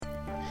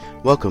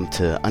Welcome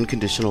to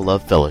Unconditional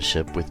Love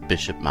Fellowship with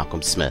Bishop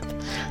Malcolm Smith.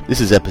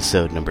 This is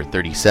episode number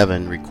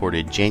 37,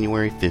 recorded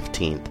January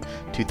 15th,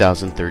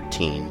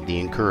 2013, The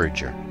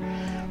Encourager.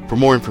 For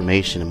more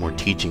information and more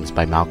teachings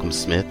by Malcolm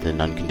Smith and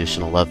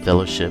Unconditional Love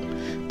Fellowship,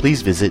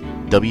 please visit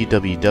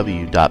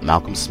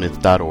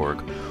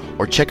www.malcolmsmith.org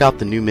or check out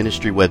the new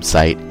ministry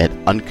website at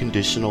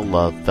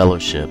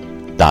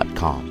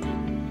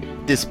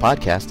unconditionallovefellowship.com. This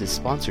podcast is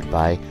sponsored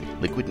by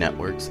Liquid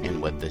Networks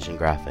and WebVision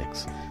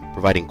Graphics,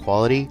 providing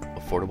quality,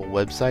 affordable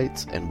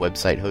websites and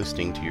website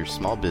hosting to your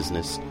small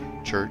business,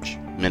 church,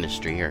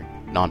 ministry, or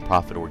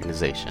nonprofit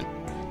organization.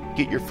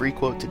 Get your free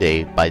quote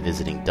today by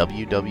visiting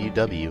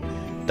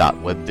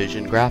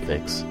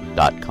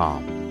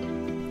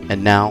www.webvisiongraphics.com.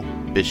 And now,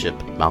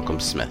 Bishop Malcolm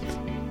Smith.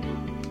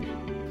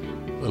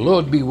 The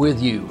Lord be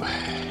with you.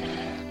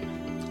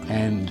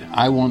 And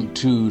I want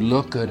to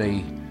look at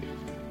a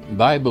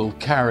Bible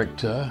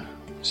character,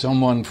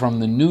 someone from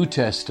the New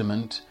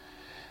Testament,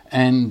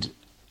 and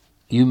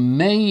you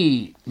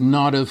may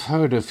not have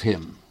heard of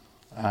him.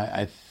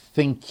 I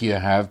think you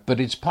have, but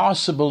it's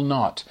possible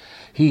not.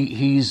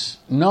 He's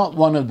not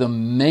one of the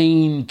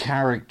main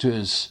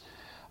characters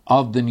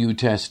of the New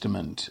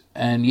Testament,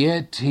 and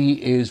yet he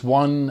is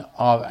one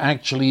of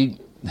actually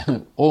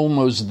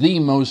almost the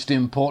most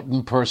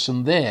important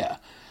person there.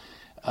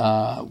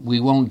 We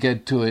won't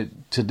get to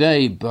it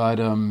today, but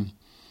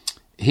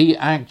he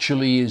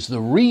actually is the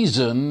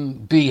reason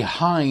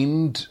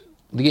behind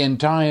the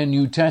entire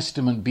New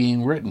Testament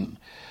being written.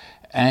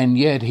 And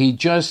yet he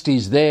just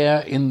is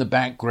there in the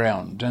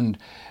background. And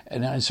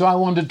so I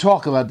want to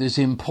talk about this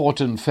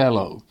important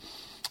fellow.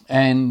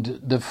 And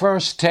the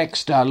first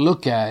text I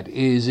look at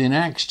is in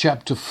Acts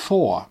chapter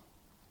 4.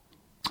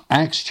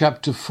 Acts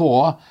chapter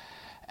 4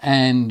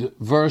 and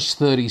verse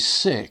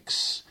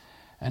 36.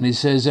 And it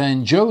says,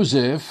 "And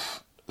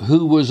Joseph,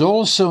 who was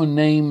also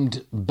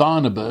named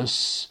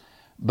Barnabas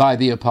by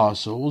the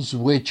apostles,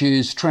 which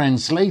is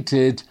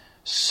translated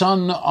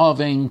son of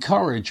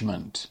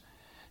encouragement,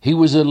 he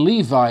was a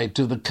Levite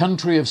of the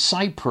country of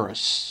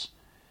Cyprus,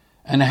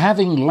 and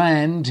having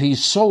land, he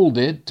sold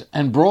it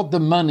and brought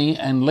the money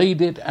and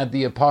laid it at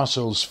the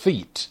apostles'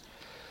 feet."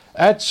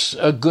 That's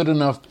a good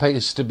enough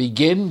place to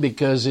begin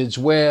because it's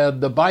where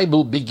the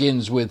Bible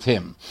begins with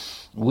him.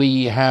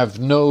 We have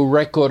no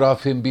record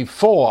of him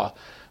before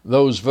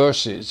those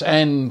verses.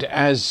 And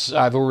as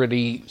I've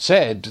already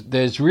said,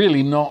 there's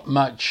really not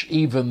much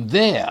even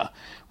there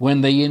when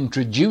they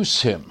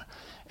introduce him.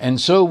 And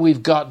so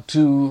we've got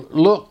to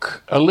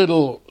look a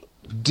little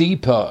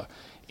deeper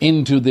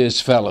into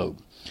this fellow.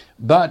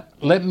 But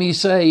let me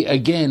say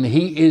again,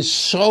 he is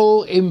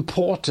so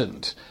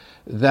important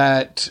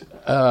that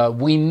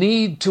we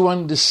need to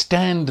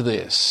understand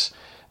this,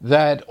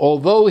 that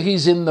although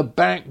he's in the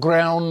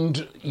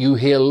background, you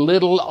hear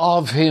little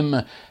of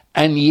him,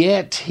 and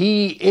yet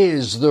he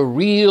is the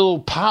real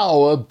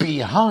power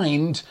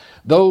behind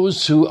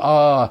those who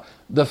are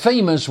the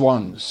famous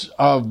ones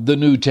of the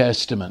New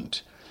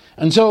Testament.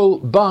 And so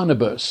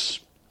Barnabas,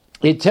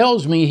 it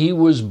tells me he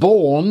was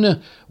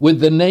born with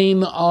the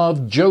name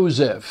of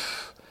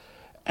Joseph.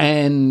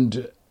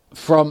 And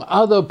from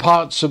other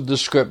parts of the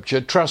scripture,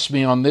 trust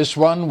me on this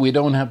one, we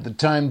don't have the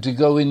time to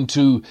go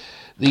into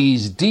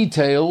these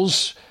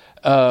details,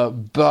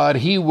 but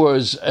he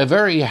was a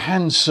very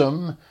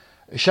handsome,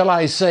 shall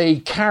I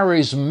say,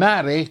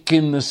 charismatic,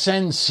 in the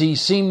sense he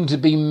seemed to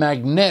be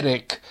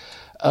magnetic.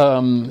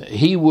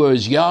 He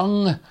was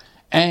young,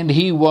 and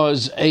he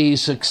was a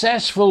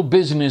successful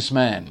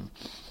businessman.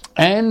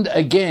 And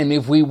again,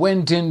 if we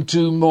went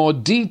into more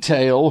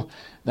detail,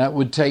 that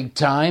would take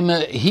time.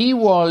 He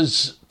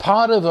was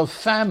part of a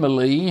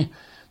family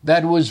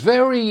that was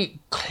very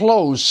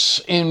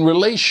close in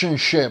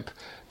relationship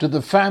to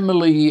the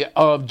family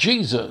of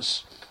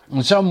Jesus.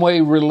 In some way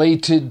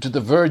related to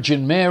the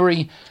Virgin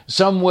Mary,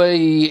 some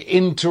way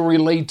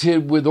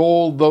interrelated with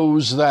all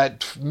those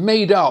that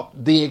made up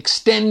the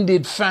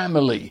extended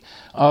family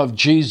of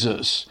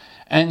Jesus.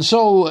 And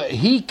so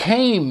he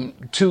came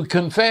to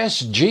confess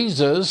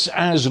Jesus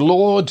as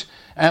Lord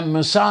and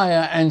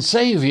Messiah and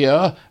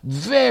Savior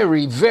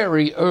very,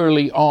 very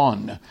early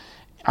on.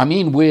 I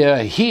mean,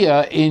 we're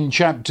here in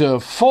chapter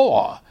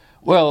 4.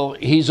 Well,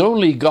 he's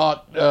only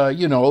got,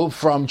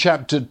 from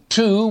chapter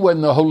 2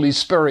 when the Holy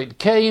Spirit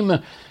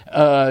came.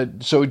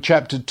 So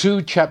chapter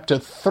 2, chapter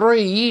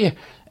 3,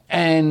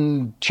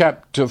 and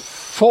chapter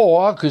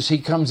 4, because he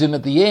comes in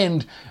at the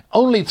end.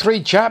 Only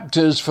 3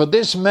 chapters for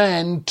this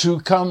man to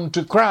come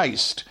to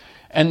Christ.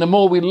 And the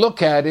more we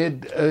look at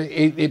it,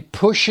 it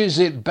pushes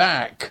it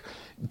back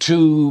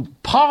to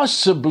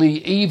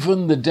possibly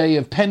even the day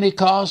of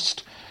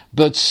Pentecost,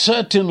 but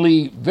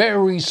certainly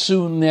very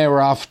soon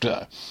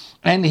thereafter.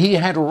 And he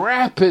had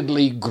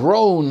rapidly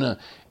grown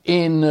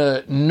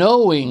in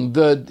knowing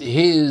that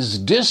his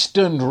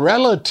distant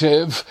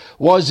relative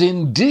was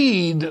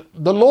indeed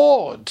the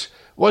Lord,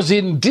 was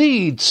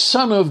indeed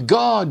Son of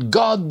God,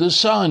 God the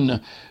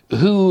Son,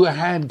 who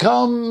had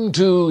come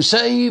to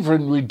save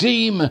and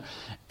redeem.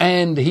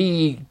 and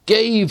he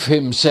gave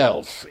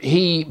himself.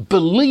 He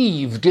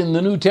believed in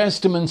the New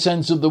Testament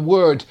sense of the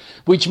word,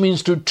 which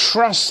means to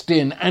trust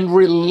in and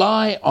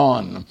rely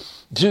on,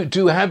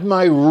 to have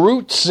my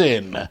roots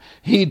in.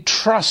 He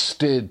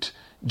trusted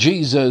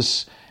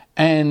Jesus,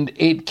 and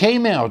it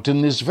came out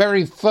in this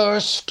very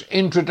first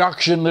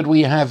introduction that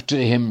we have to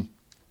him.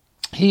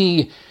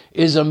 He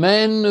is a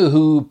man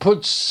who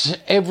puts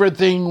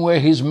everything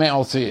where his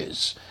mouth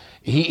is.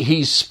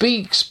 He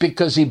speaks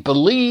because he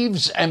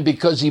believes, and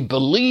because he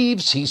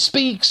believes, he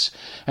speaks,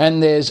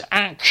 and there's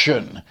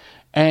action.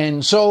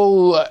 And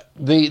so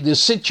the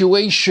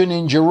situation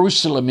in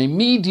Jerusalem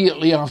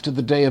immediately after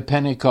the day of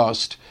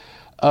Pentecost,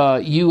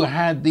 you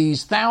had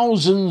these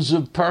thousands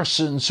of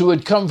persons who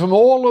had come from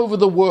all over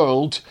the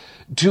world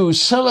to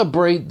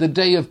celebrate the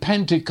day of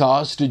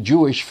Pentecost, a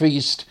Jewish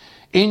feast,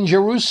 in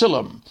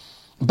Jerusalem.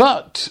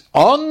 But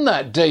on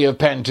that day of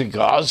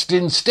Pentecost,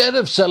 instead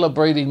of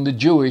celebrating the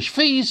Jewish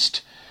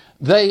feast,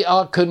 they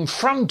are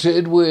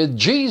confronted with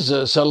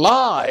Jesus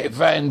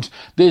alive and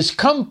this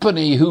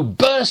company who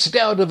burst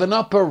out of an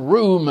upper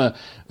room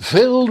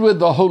filled with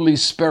the Holy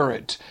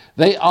Spirit.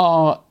 They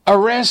are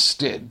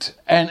arrested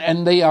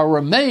and they are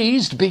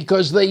amazed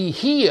because they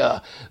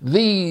hear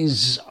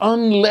these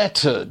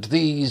unlettered,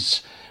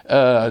 these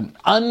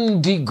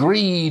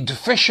undegreed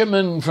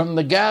fishermen from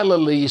the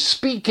Galilee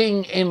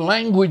speaking in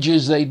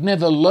languages they'd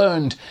never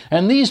learned.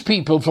 And these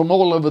people from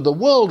all over the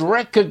world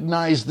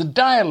recognized the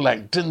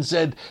dialect and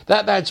said,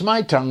 that's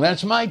my tongue,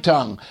 that's my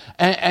tongue.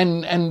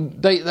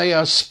 And they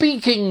are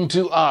speaking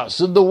to us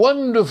of the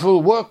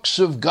wonderful works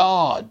of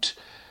God.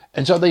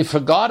 And so they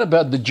forgot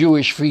about the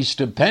Jewish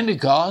feast of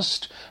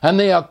Pentecost, and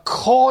they are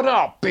caught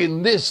up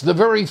in this, the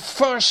very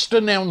first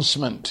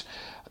announcement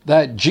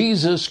that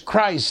Jesus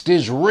Christ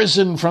is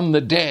risen from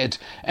the dead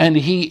and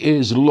he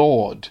is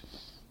Lord.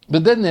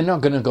 But then they're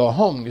not going to go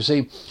home. You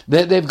see,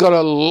 they've got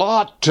a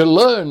lot to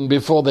learn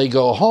before they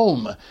go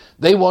home.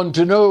 They want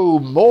to know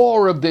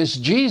more of this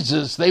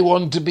Jesus. They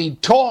want to be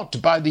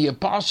taught by the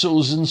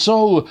apostles. And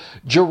so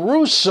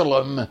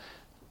Jerusalem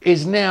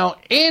is now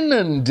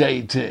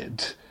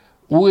inundated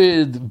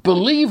with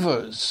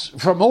believers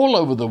from all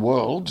over the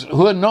world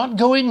who are not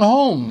going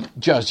home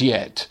just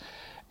yet.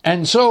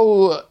 And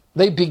so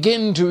they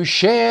begin to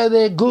share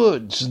their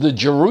goods. The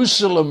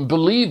Jerusalem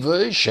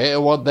believers share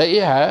what they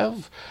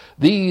have.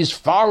 These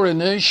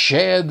foreigners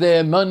share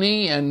their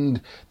money,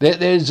 and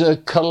there's a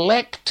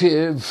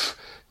collective,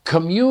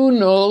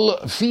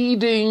 communal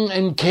feeding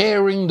and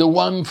caring the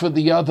one for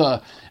the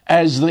other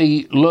as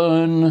they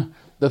learn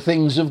the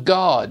things of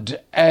God.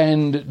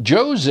 And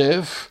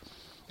Joseph,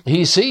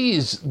 he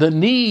sees the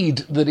need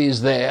that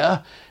is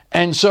there,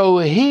 and so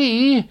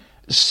he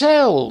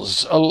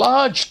sells a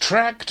large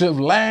tract of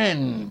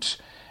land,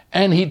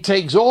 and he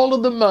takes all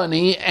of the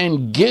money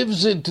and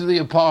gives it to the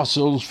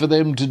apostles for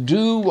them to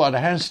do what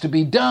has to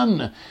be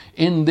done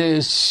in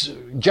this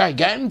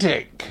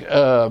gigantic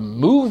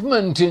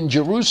movement in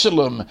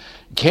Jerusalem,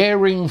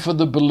 caring for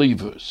the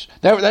believers.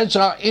 That's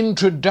our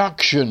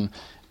introduction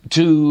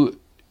to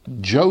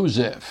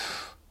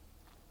Joseph.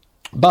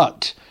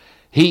 But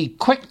he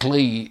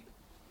quickly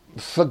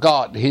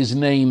forgot his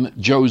name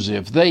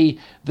Joseph. They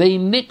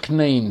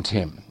nicknamed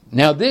him.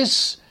 Now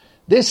this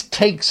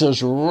takes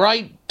us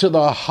right to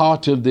the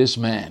heart of this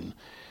man.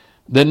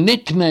 The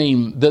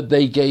nickname that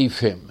they gave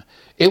him,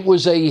 it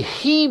was a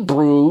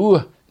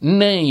Hebrew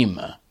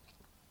name.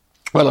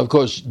 Well, of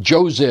course,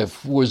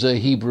 Joseph was a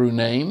Hebrew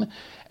name,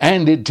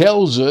 and it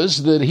tells us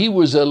that he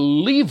was a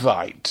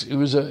Levite. He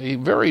was a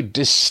very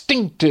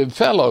distinctive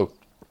fellow.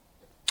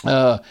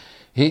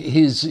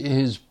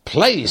 His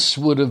place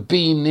would have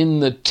been in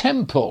the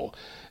temple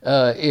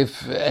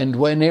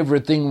when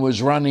everything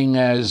was running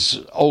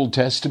as Old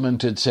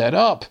Testament had set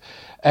up,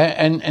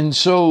 and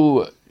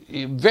so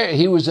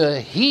he was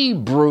a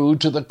Hebrew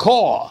to the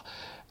core,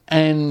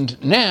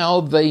 and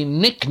now they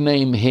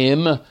nickname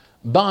him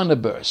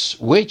Barnabas,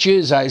 which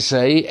is, I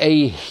say,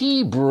 a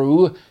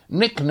Hebrew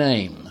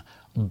nickname.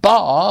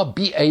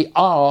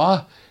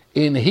 B-A-R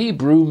in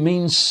Hebrew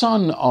means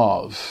son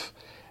of.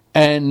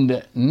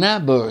 And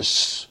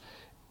Nabbus,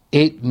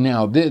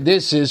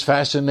 this is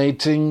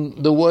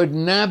fascinating. The word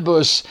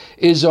Nabbus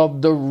is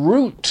of the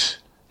root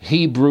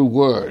Hebrew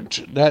word.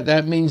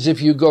 That means if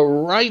you go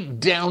right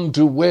down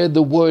to where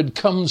the word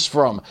comes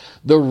from,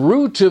 the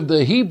root of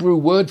the Hebrew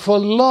word for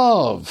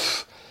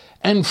love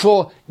and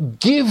for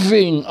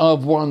giving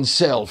of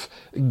oneself,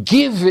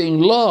 giving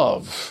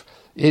love,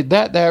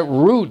 that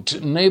root,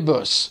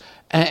 Nabbus.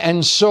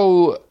 And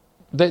so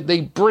that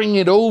they bring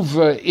it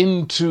over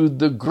into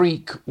the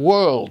Greek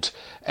world,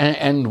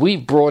 and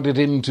we've brought it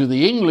into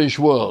the English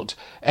world.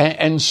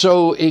 And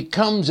so it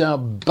comes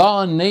out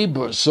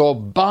Barnabas or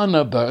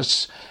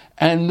Barnabas,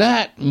 and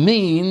that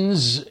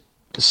means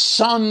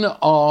son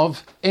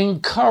of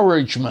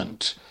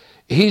encouragement.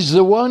 He's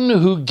the one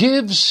who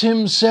gives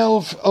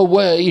himself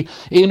away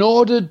in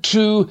order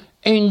to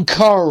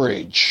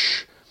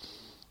encourage.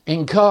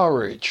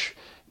 Encourage.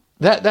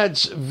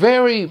 That's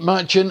very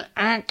much an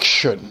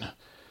action.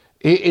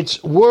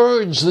 It's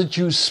words that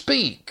you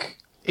speak.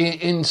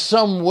 in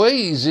some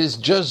ways is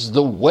just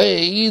the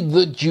way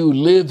that you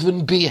live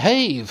and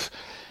behave.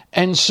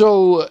 And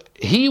so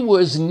he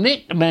was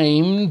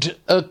nicknamed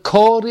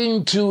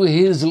according to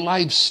his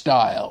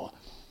lifestyle.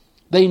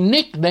 They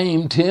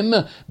nicknamed him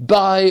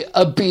by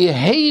a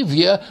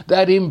behavior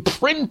that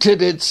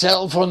imprinted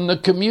itself on the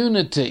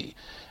community.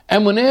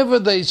 And whenever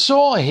they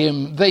saw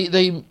him,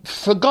 they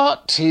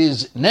forgot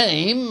his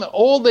name.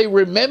 All they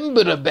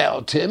remembered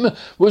about him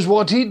was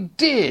what he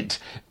did.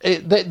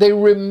 They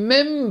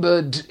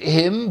remembered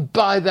him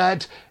by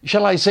that,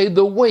 shall I say,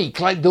 the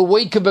wake, like the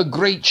wake of a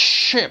great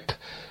ship.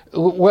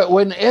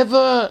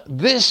 Whenever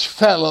this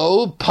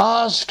fellow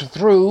passed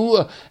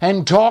through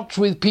and talked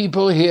with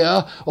people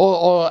here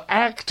or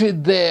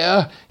acted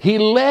there, he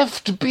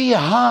left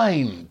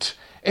behind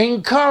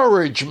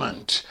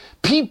encouragement.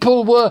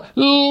 People were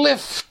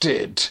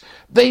lifted.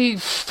 They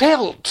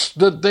felt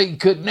that they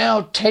could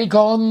now take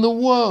on the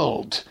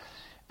world.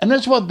 And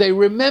that's what they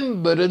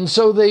remembered, and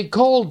so they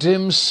called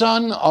him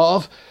Son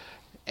of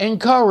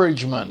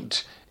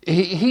Encouragement.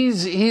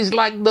 He's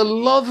like the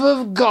love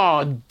of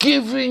God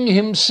giving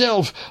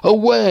himself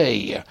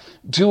away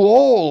to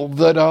all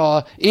that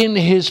are in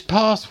his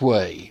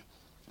pathway.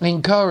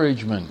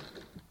 Encouragement.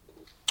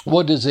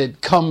 What does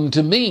it come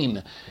to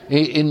mean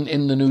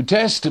in the New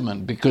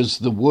Testament? Because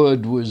the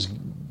word was,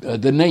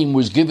 the name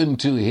was given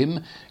to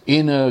him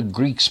in a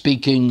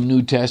Greek-speaking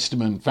New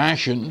Testament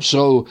fashion.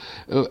 So,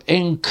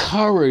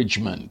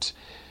 encouragement.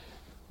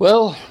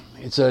 Well,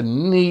 it's a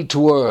neat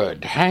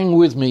word. Hang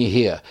with me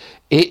here.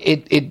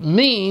 It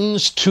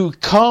means to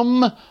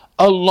come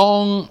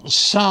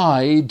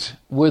alongside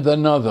with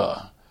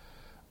another.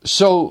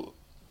 So,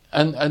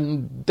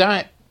 and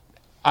that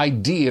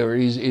idea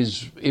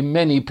is in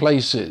many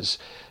places.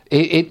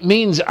 It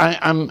means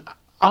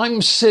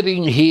I'm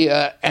sitting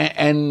here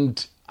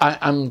and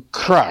I'm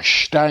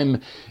crushed.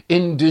 I'm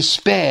in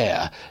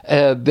despair.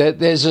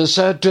 There's a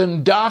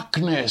certain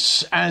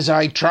darkness as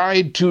I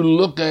try to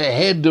look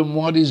ahead and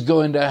what is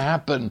going to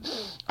happen.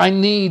 I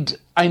need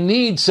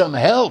some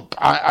help.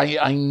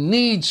 I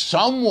need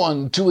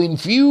someone to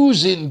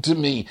infuse into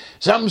me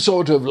some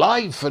sort of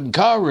life and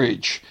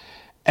courage.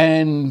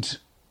 And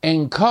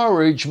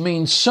encourage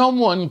means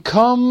someone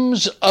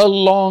comes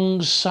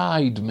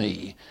alongside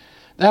me.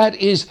 That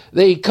is,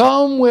 they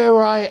come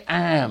where I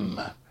am.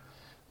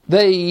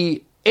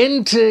 They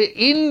enter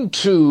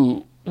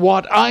into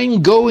what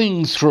I'm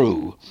going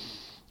through.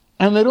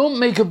 And they don't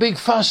make a big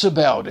fuss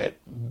about it,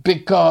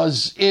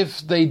 because if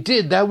they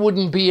did, that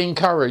wouldn't be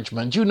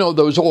encouragement. You know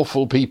those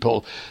awful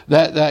people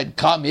that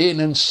come in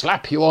and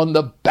slap you on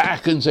the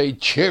back and say,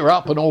 cheer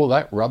up and all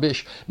that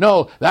rubbish.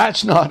 No,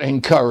 that's not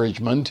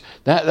encouragement.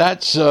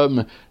 That's,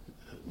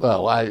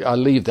 well, I'll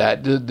leave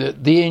that.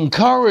 The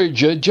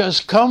encourager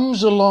just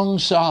comes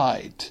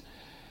alongside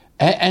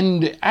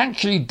and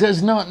actually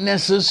does not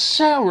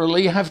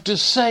necessarily have to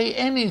say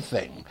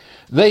anything.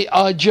 They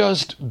are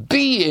just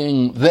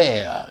being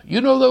there. You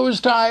know those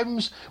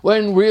times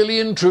when really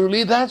and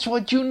truly that's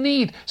what you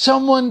need.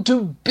 Someone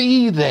to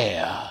be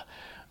there.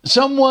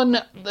 Someone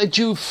that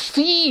you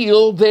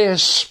feel their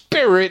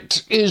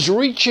spirit is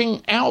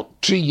reaching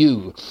out to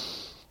you.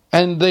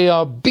 And they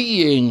are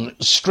being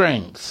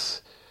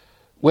strength.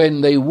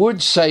 When they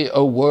would say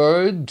a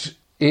word,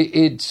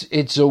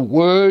 it's a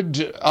word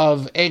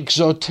of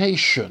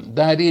exhortation.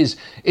 That is,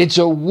 it's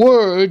a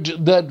word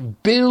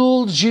that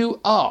builds you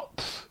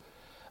up.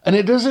 And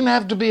it doesn't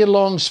have to be a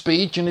long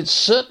speech, and it's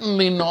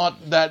certainly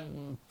not that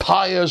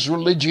pious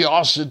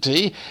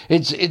religiosity.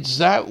 It's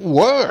that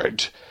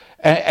word.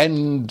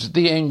 And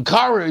the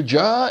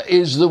encourager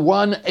is the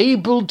one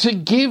able to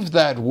give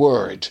that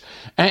word.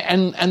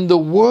 And the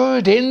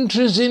word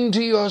enters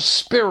into your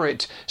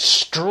spirit,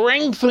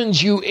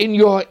 strengthens you in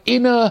your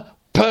inner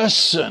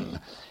person.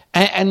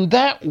 And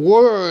that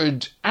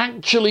word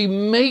actually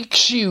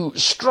makes you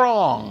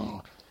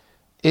strong.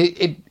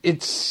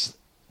 It's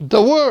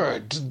the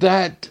word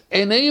that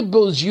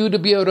enables you to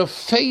be able to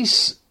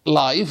face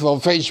life or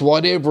face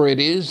whatever it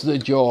is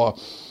that you're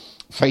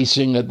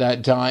facing at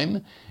that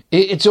time.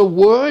 It's a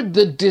word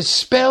that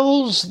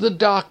dispels the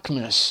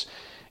darkness.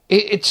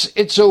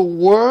 It's a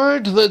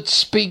word that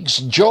speaks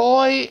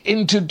joy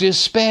into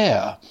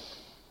despair.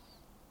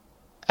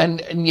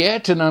 And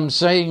yet, and I'm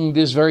saying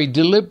this very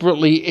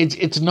deliberately,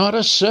 it's not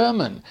a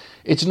sermon.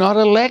 It's not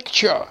a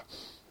lecture.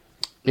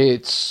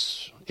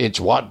 It's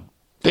what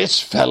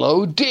this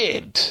fellow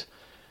did.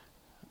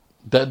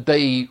 That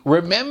they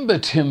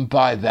remembered him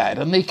by that,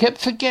 and they kept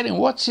forgetting,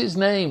 what's his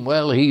name?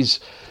 Well, he's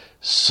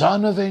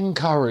Son of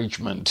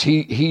Encouragement.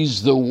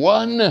 He's the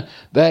one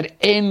that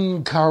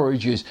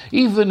encourages.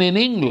 Even in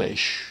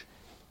English,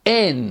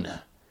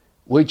 en,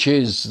 which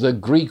is the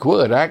Greek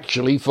word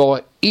actually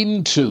for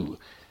into,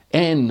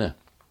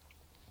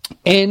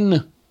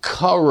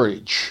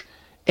 encourage.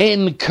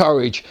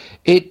 Encourage.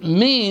 It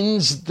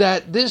means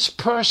that this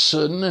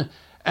person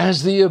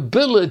has the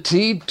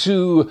ability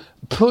to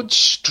put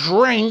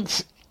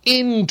strength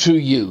into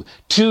you,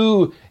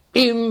 to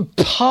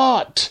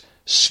impart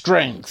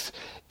strength.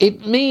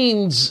 It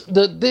means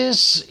that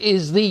this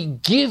is the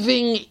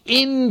giving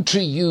into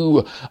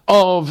you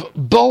of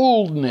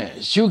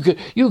boldness.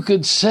 You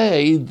could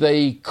say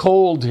they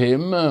called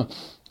him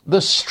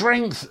the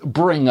strength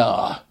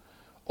bringer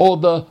or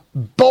the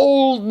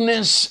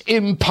boldness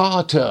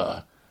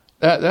imparter.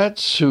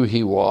 That's who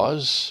he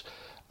was.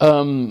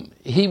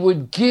 He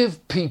would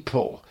give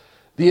people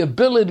the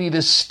ability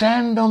to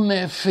stand on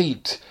their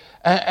feet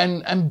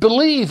and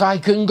believe I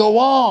can go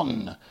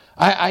on.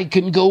 I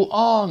can go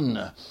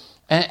on.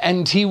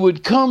 And he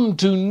would come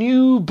to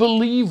new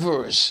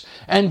believers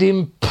and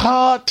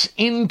impart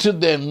into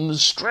them the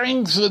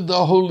strength of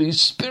the Holy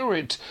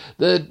Spirit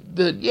that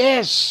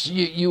yes,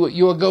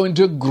 you are going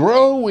to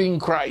grow in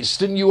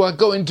Christ, and you are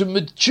going to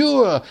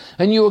mature,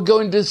 and you are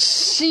going to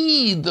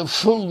see the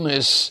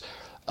fullness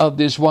of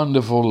this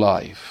wonderful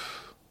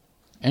life.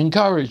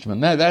 Encouragement,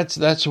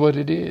 that's what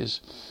it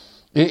is.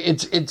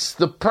 It's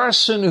the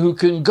person who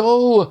can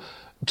go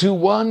to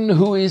one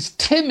who is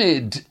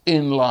timid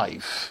in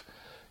life,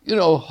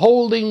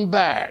 holding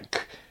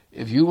back.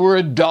 If you were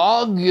a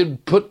dog,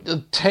 you'd put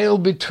the tail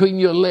between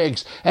your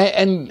legs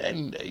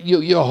and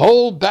you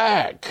hold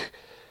back.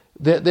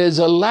 There's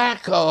a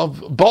lack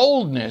of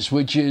boldness,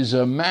 which is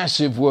a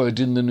massive word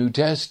in the New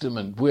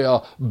Testament. We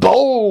are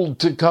bold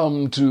to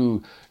come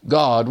to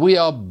God. We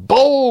are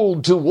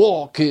bold to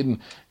walk in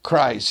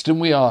Christ, and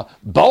we are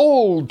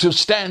bold to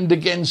stand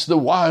against the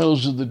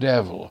wiles of the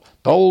devil.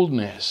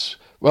 Boldness.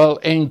 Well,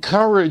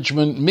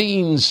 encouragement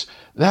means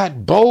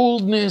that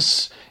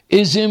boldness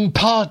is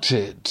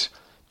imparted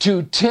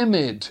to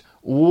timid,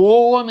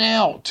 worn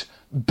out,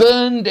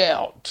 burned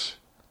out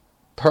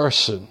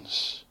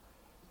persons.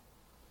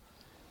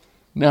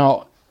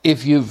 Now,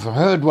 if you've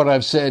heard what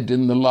I've said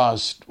in the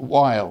last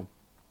while,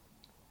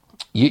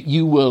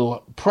 you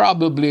will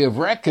probably have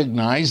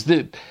recognized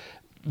that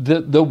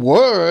the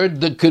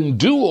word that can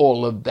do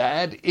all of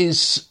that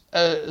is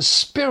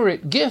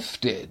spirit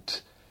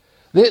gifted.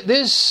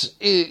 This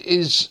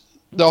is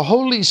the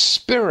Holy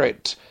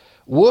Spirit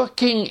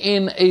working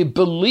in a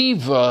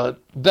believer,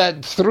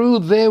 that through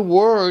their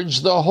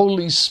words the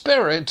Holy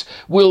Spirit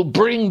will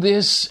bring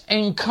this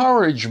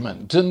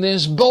encouragement and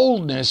this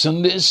boldness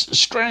and this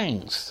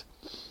strength.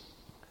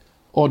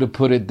 Or to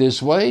put it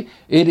this way,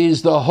 it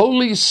is the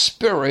Holy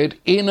Spirit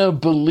in a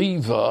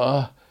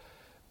believer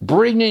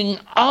bringing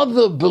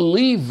other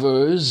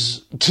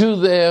believers to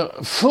their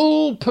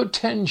full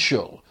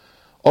potential,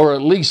 or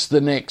at least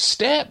the next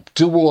step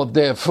toward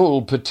their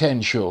full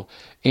potential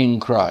in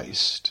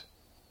Christ.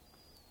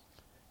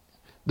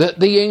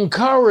 That the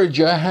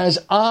encourager has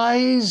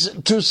eyes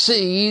to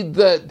see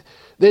that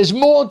there's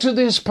more to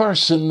this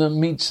person than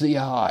meets the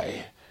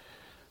eye.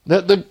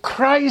 That the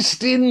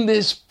Christ in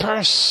this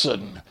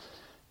person,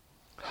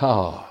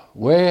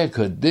 where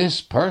could this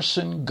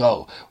person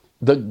go?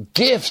 The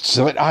gifts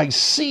that I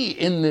see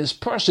in this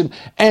person.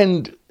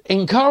 And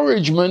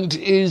encouragement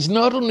is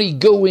not only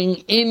going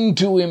in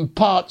to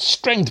impart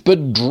strength,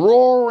 but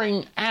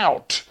drawing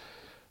out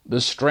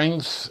the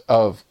strength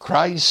of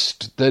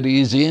Christ that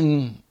is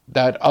in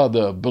that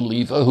other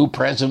believer who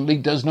presently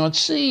does not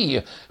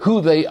see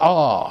who they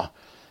are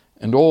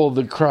and all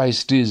that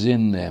Christ is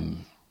in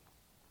them.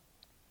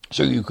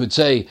 So you could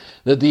say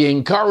that the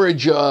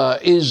encourager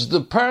is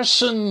the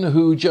person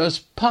who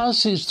just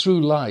passes through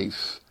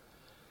life.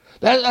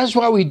 That's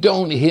why we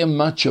don't hear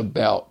much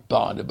about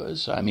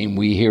Barnabas. I mean,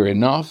 we hear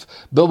enough,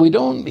 but we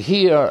don't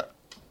hear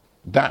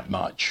that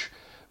much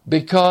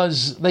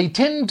because they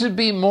tend to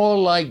be more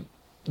like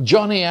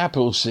Johnny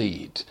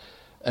Appleseed.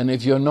 And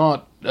if you're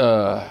not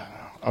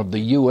of the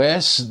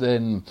U.S.,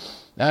 then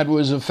that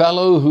was a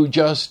fellow who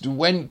just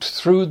went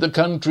through the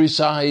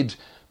countryside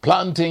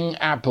planting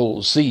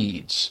apple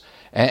seeds,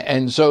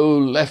 and so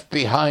left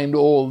behind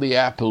all the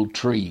apple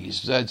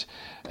trees. That's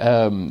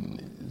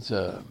it's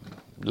a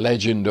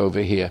legend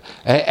over here.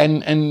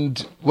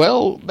 And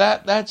well,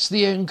 that's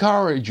the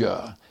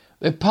encourager.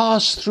 They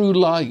pass through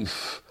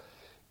life.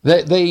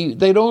 They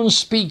don't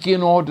speak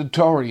in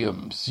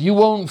auditoriums. You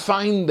won't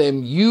find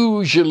them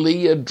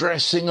usually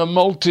addressing a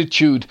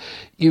multitude.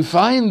 You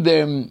find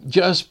them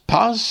just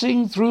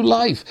passing through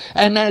life.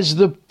 And as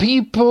the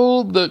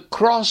people that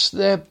cross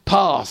their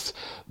path,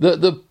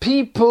 the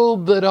people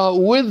that are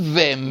with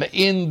them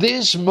in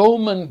this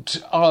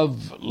moment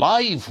of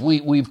life,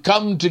 we've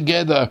come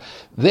together,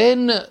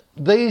 then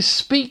they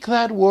speak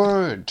that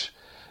word.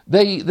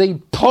 They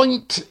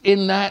point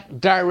in that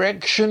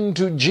direction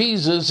to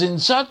Jesus in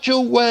such a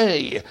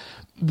way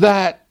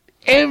that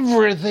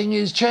everything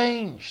is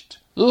changed.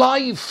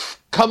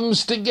 Life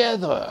comes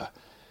together.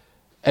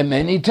 And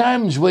many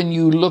times when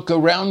you look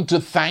around to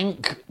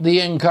thank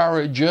the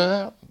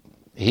encourager,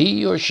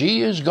 he or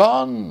she is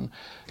gone,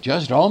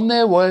 just on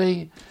their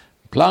way,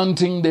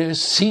 planting their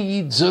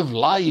seeds of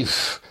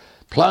life,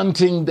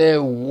 planting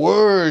their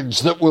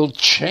words that will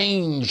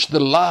change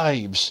the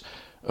lives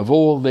of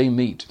all they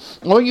meet.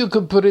 Or you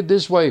could put it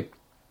this way: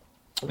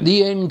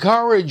 the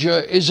encourager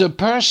is a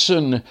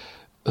person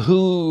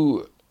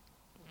who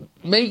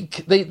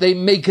they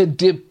make a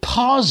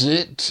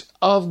deposit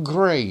of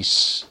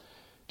grace.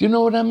 Do you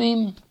know what I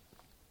mean?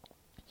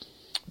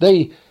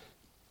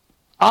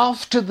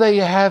 After they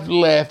have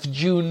left,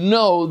 you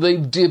know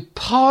they've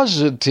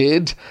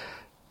deposited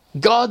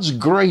God's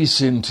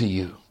grace into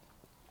you.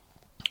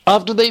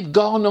 After they've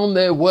gone on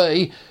their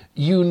way,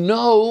 you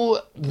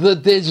know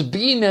that there's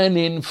been an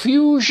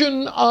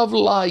infusion of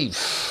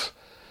life.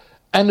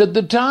 And at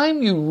the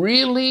time, you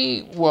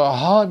really were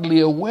hardly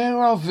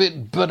aware of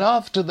it, but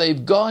after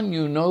they've gone,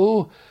 you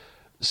know,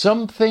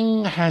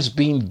 something has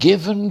been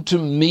given to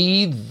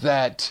me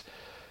that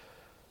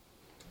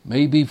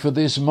maybe for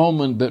this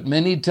moment, but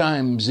many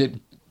times it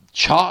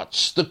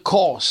charts the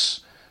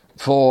course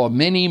for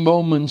many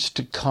moments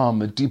to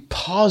come, a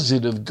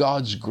deposit of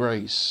God's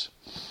grace.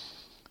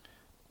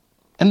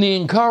 And the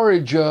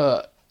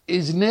encourager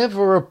is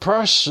never a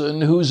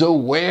person who's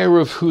aware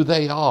of who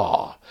they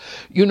are.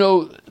 You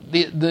know,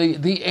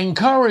 the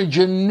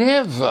encourager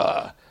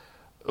never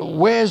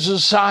wears a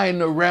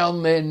sign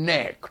around their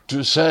neck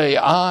to say,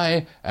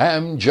 I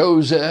am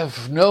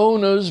Joseph,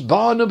 known as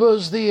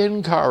Barnabas the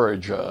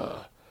Encourager.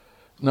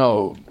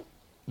 No,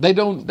 they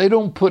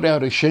don't put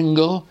out a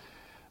shingle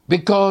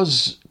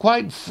because,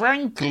 quite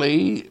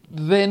frankly,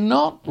 they're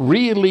not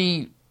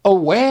really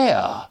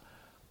aware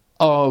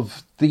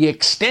of the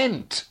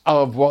extent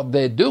of what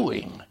they're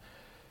doing.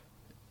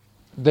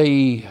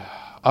 They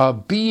are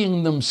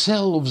being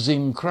themselves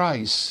in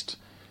Christ,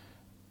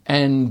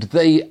 and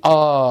they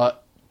are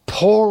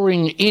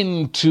pouring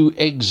into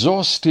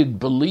exhausted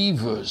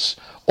believers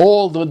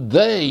all that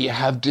they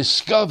have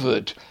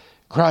discovered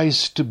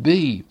Christ to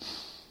be.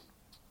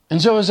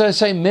 And so, as I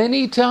say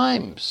many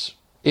times,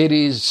 it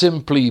is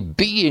simply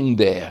being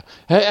there.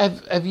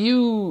 Have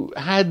you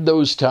had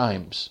those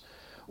times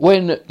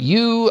when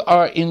you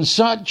are in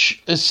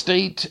such a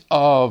state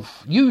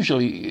of,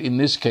 usually in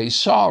this case,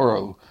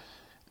 sorrow?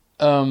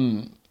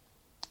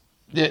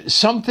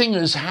 Something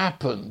has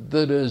happened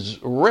that has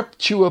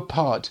ripped you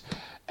apart,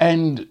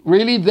 and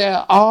really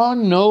there are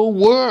no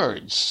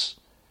words.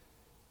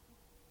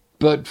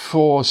 But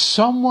for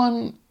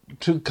someone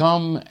to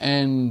come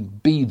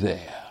and be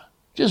there,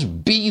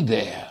 just be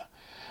there.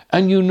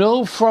 And you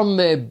know from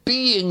their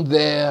being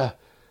there,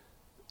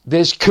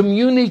 there's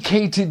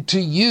communicated to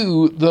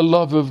you the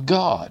love of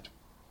God.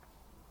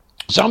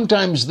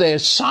 Sometimes their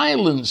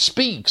silence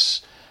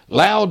speaks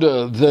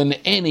louder than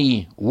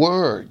any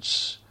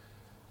words,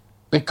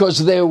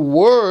 because their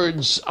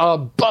words are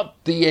but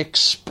the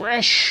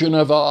expression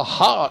of a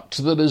heart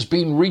that has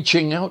been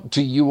reaching out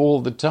to you all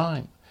the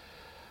time.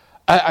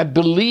 I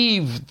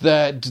believe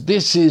that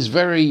this is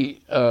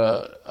very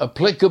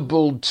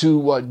applicable to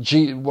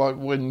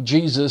when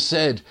Jesus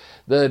said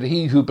that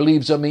he who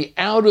believes on me,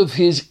 out of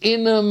his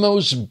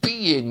innermost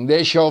being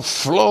there shall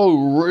flow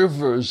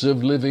rivers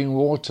of living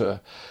water.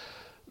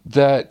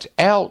 That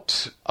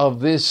out of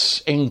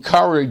this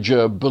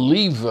encourager,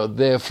 believer,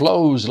 there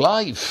flows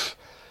life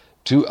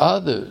to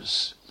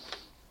others.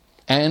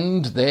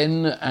 And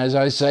then, as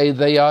I say,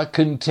 they are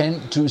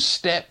content to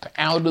step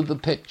out of the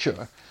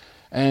picture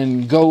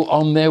and go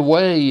on their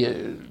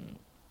way.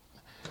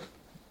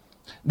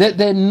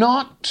 They're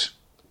not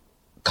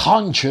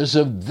conscious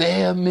of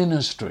their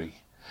ministry.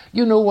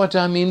 You know what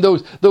I mean?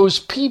 Those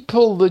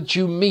people that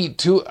you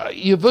meet who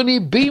you've only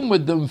been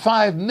with them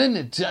 5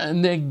 minutes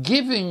and they're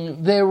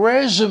giving their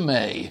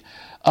resume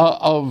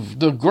of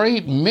the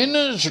great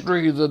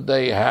ministry that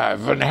they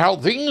have and how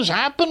things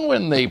happen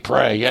when they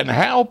pray and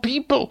how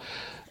people...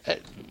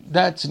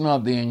 That's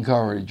not the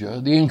encourager.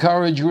 The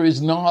encourager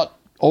is not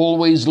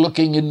always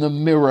looking in the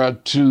mirror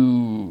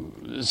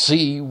to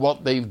see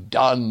what they've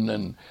done,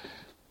 and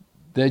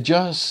they're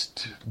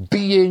just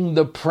being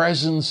the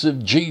presence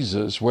of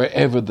Jesus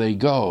wherever they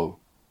go.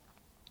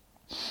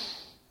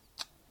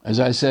 As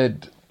I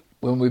said,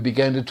 when we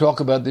began to talk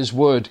about this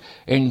word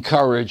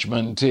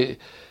encouragement,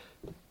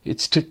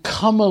 it's to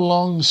come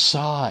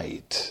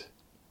alongside.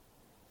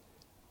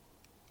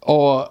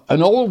 Or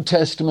an Old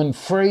Testament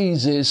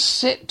phrase is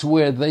sit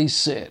where they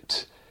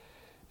sit.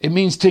 It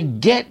means to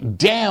get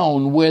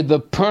down where the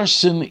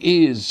person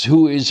is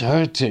who is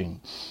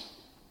hurting.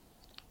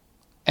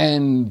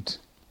 And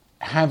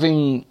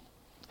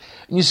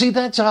you see,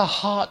 that's a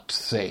heart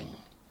thing.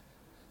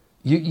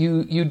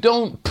 You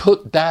don't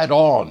put that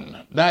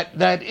on.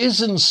 That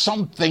isn't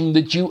something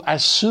that you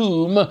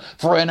assume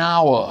for an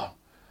hour.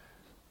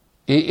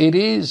 It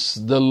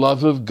is the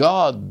love of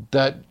God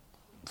that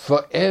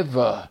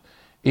forever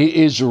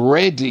is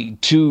ready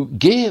to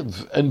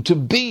give and to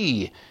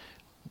be,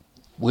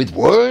 with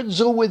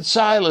words or with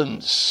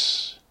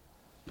silence,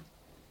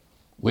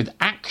 with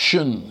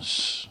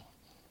actions,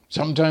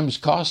 sometimes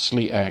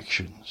costly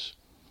actions.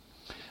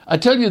 I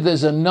tell you,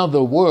 there's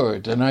another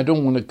word, and I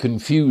don't want to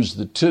confuse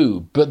the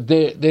two, but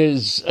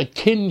there's a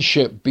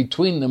kinship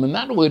between them, and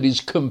that word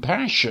is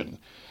compassion.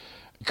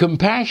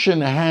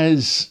 Compassion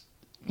has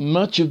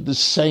much of the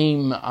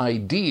same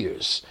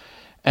ideas,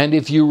 and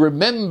if you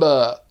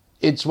remember,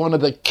 it's one of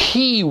the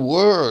key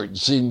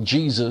words in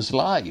Jesus'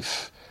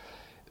 life.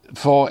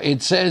 For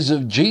it says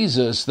of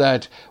Jesus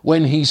that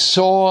when he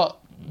saw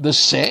the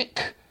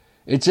sick,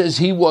 it says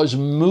he was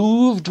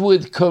moved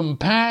with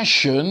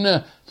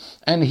compassion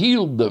and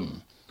healed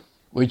them.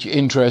 which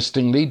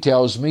interestingly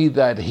tells me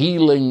that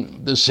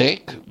healing the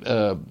sick,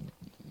 the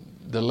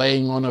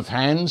laying on of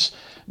hands,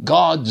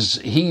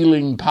 God's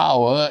healing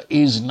power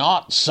is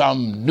not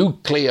some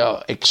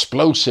nuclear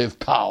explosive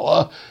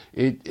power.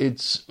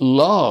 It's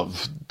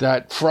love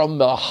that from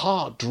the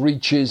heart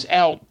reaches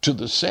out to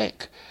the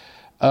sick.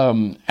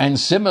 And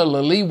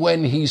similarly,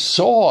 when he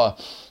saw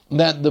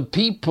that the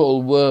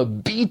people were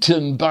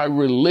beaten by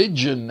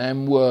religion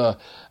and were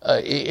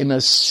in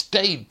a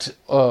state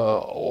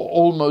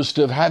almost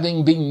of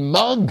having been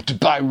mugged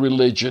by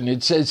religion,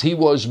 it says he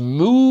was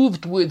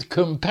moved with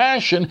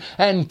compassion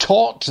and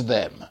taught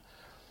them.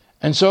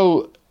 And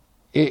so,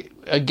 it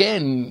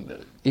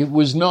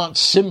was not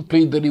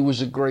simply that he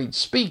was a great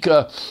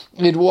speaker.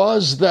 It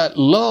was that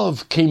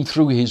love came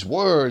through his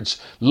words.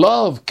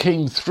 Love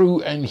came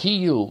through and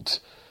healed.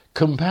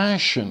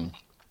 Compassion.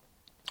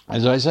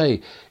 As I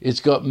say,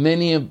 it's got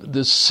many of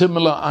the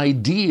similar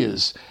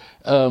ideas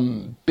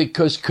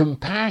because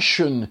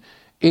compassion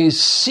is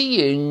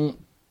seeing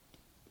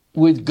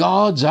with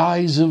God's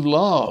eyes of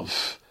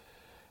love.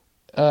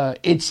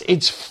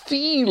 It's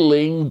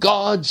feeling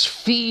God's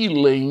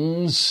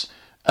feelings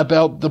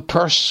about the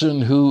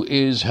person who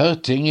is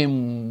hurting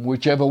in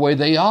whichever way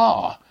they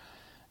are.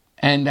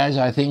 And as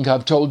I think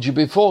I've told you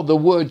before, the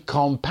word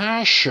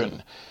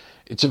compassion,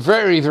 it's a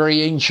very,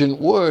 very ancient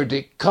word.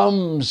 It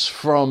comes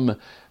from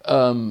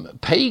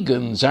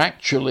pagans,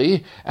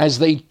 actually, as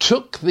they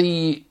took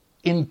the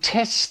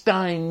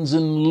intestines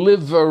and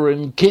liver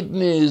and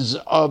kidneys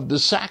of the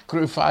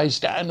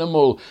sacrificed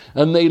animal,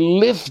 and they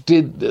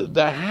lifted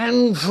the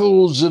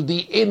handfuls of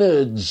the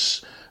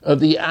innards of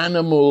the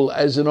animal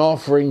as an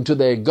offering to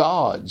their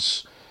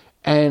gods.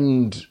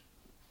 And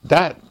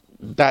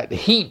that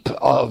heap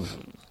of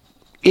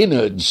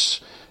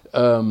innards,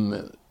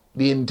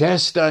 the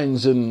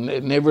intestines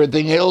and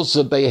everything else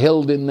that they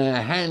held in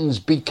their hands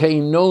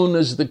became known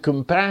as the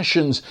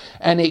compassions,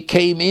 and it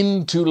came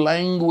into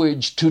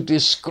language to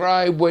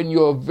describe when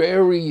your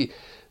very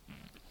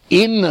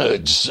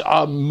innards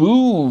are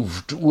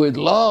moved with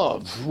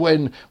love,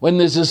 when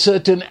there's a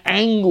certain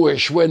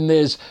anguish, when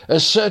there's a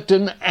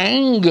certain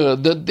anger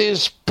that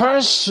this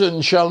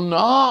person shall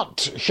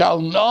not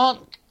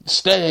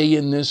stay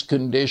in this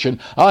condition.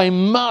 I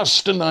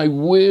must and I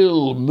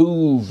will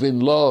move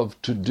in love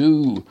to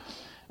do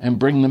and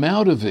bring them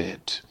out of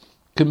it.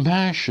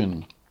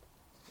 Compassion.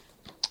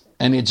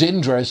 And it's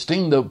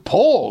interesting that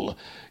Paul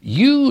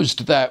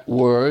used that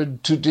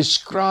word to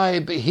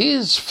describe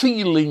his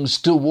feelings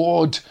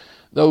toward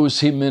those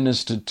he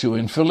ministered to.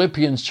 In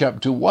Philippians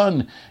chapter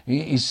 1,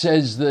 he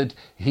says that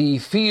he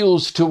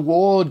feels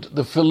toward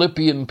the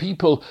Philippian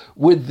people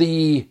with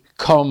the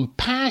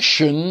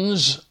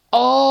compassions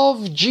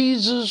of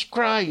Jesus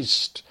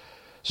Christ.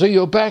 So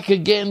you're back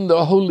again,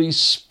 the Holy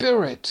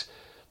Spirit,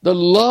 the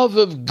love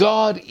of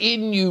God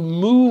in you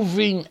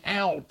moving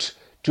out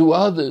to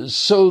others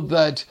so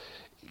that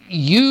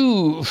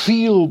you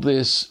feel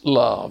this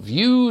love,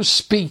 you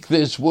speak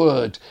this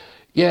word,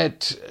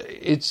 yet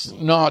it's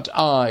not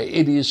I,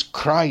 it is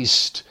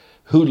Christ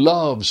who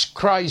loves,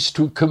 Christ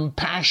who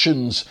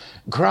compassions,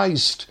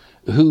 Christ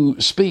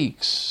who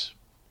speaks.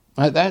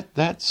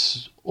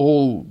 That's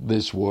all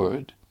this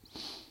word.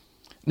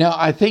 Now,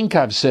 I think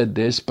I've said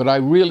this, but I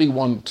really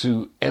want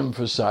to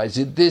emphasize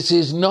it. This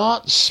is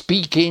not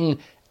speaking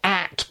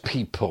at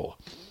people.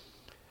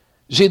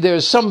 See, there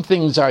are some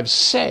things I've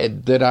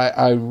said that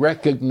I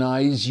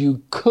recognize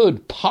you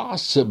could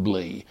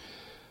possibly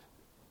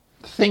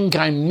think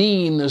I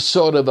mean a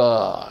sort of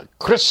a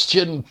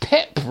Christian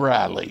pep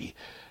rally.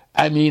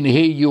 I mean,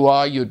 here you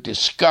are, you're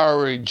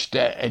discouraged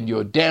and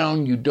you're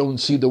down, you don't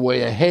see the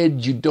way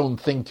ahead, you don't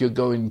think you're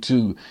going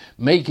to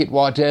make it,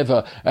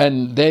 whatever,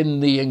 and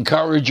then the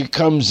encourager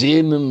comes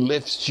in and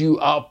lifts you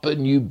up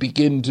and you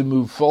begin to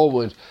move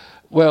forward.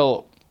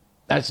 Well,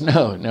 it's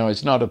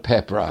not a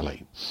pep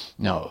rally.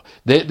 No,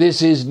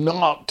 this is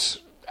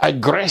not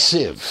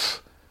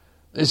aggressive.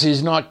 This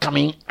is not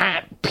coming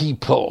at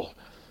people.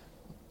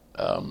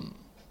 I'll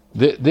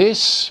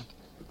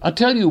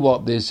tell you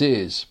what this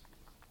is.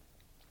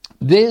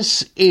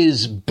 This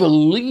is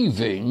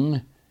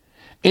believing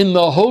in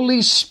the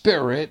Holy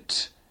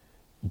Spirit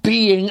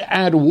being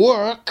at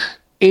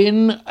work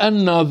in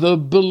another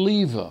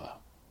believer.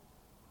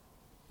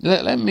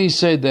 Let me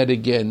say that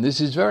again. This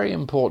is very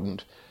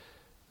important.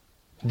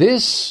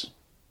 This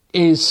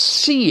is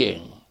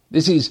seeing.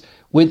 This is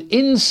with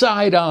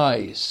inside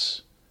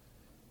eyes.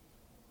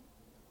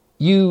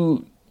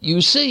 You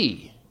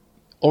see,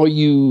 or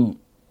you,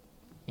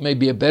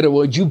 maybe a better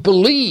word, you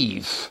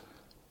believe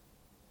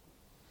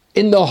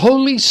in the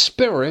Holy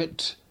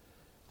Spirit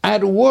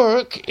at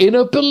work in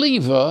a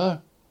believer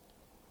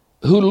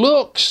who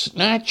looks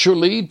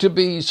naturally to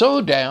be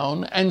so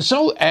down and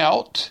so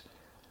out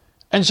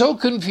and so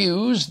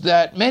confused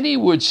that many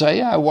would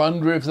say, I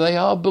wonder if they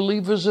are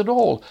believers at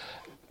all.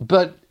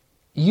 But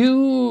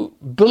you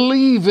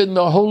believe in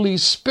the Holy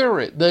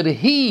Spirit that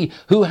He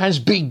who has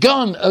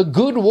begun a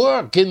good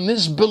work in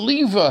this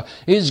believer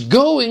is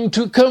going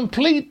to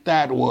complete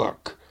that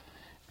work.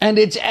 And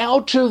it's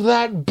out of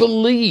that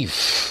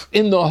belief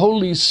in the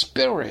Holy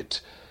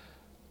Spirit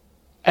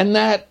and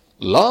that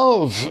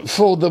love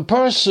for the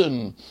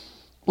person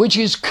which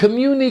is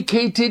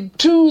communicated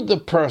to the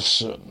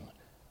person,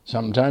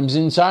 sometimes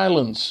in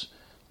silence.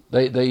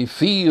 They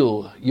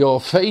feel your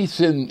faith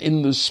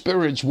in the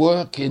Spirit's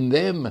work in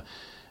them.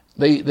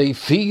 They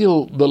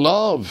feel the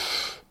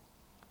love.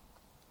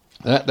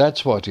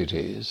 That's what it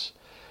is.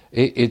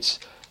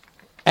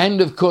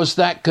 And of course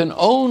that can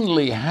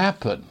only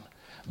happen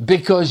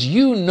because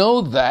you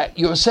know that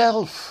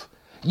yourself.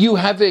 You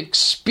have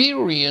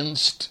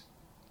experienced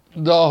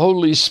the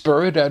Holy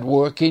Spirit at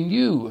work in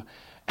you.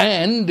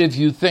 And if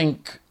you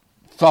think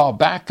far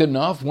back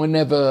enough,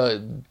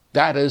 whenever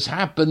that has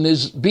happened,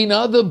 there's been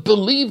other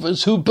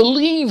believers who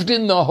believed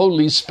in the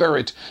Holy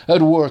Spirit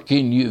at work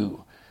in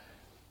you.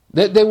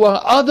 There were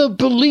other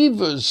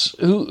believers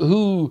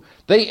who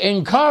they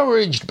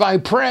encouraged by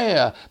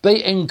prayer,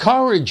 they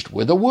encouraged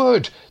with a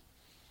word,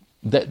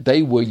 that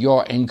they were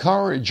your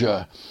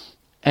encourager.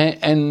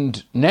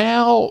 And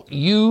now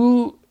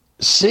you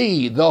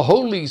see the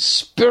Holy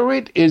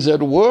Spirit is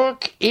at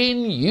work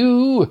in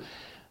you,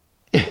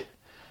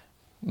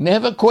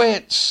 never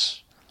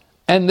quits.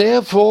 And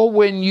therefore,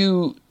 when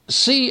you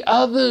see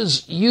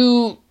others,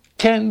 you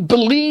can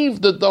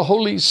believe that the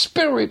Holy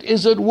Spirit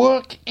is at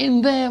work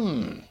in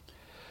them.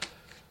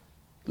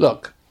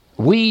 Look,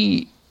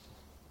 we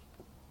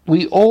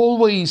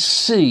always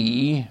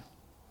see,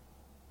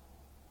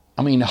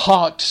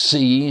 heart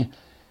see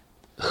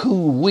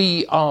who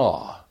we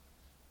are.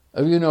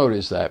 Have you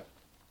noticed that?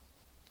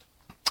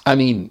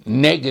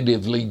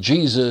 Negatively,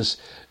 Jesus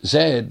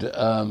said,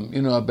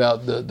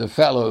 about the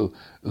fellow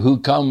who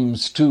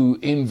comes to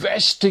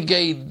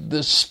investigate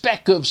the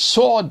speck of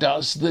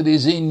sawdust that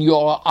is in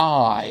your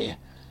eye,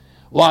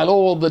 while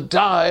all the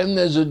time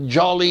there's a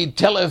jolly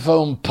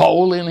telephone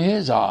pole in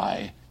his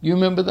eye. You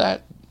remember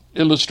that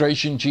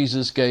illustration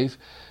Jesus gave?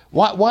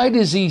 Why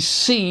does he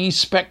see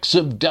specks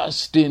of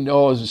dust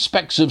or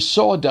specks of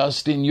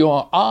sawdust in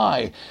your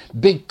eye?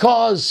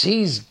 Because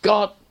he's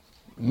got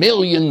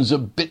millions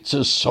of bits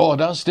of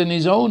sawdust in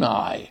his own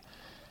eye.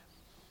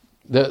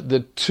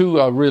 The two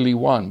are really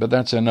one, but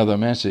that's another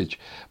message.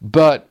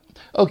 But,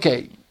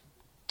 okay,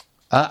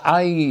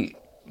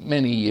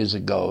 many years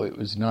ago, it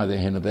was neither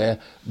here nor there,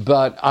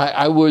 but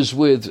I was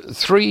with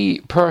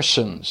 3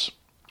 persons,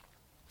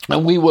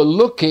 and we were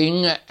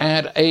looking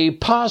at a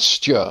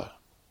pasture,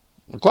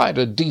 quite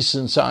a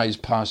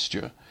decent-sized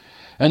pasture,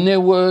 and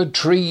there were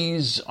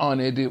trees on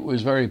it. It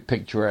was very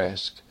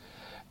picturesque.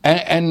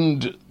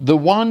 And the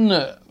one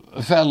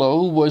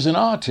fellow was an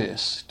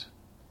artist.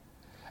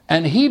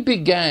 And he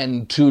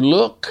began to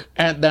look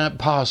at that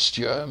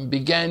pasture and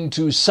began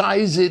to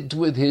size it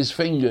with his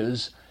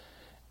fingers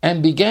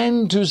and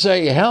began to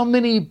say how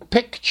many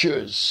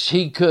pictures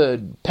he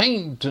could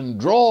paint and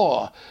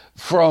draw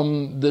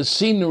from the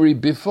scenery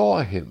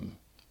before him.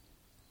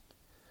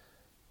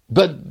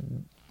 But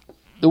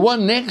the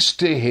one next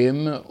to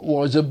him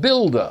was a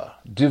builder,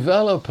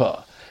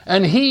 developer.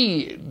 And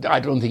I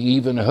don't think he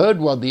even heard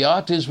what the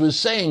artist was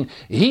saying.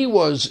 He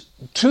was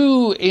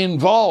too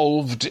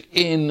involved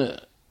in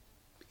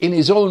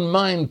his own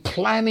mind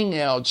planning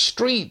out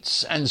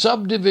streets and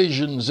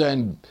subdivisions,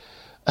 and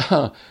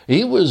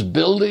he was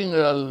building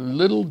a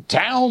little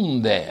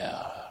town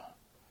there.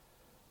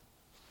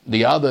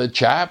 The other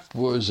chap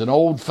was an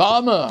old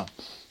farmer,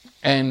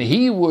 and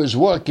he was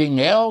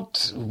working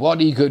out what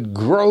he could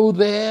grow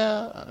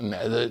there,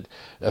 and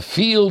a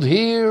field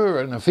here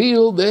and a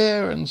field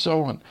there, and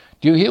so on.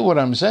 Do you hear what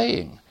I'm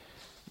saying?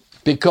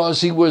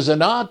 Because he was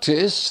an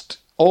artist,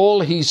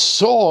 all he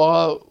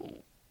saw,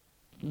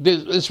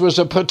 this was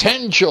a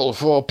potential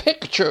for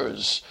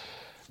pictures.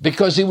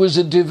 Because he was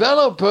a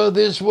developer,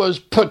 this was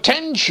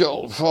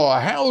potential for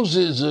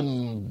houses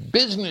and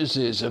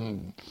businesses.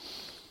 And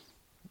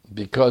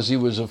because he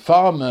was a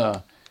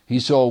farmer, he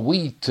saw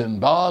wheat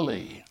and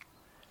barley.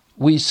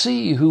 We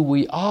see who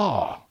we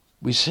are.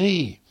 We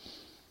see.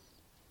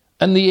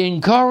 And the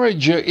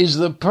encourager is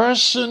the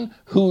person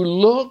who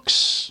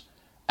looks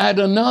at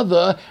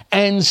another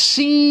and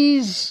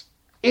sees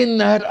in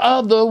that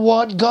other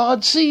what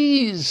God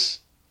sees.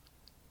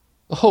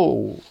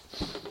 Oh,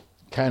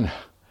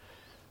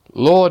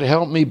 Lord,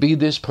 help me be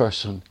this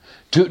person.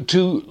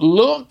 To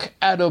look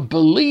at a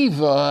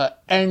believer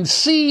and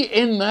see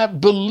in that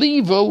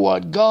believer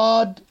what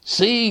God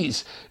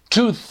sees.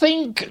 To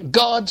think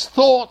God's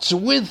thoughts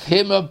with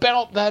him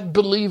about that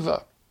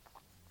believer.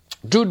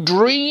 To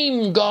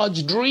dream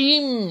God's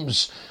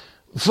dreams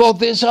for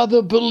this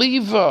other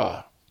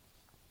believer.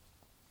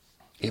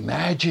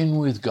 Imagine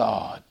with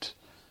God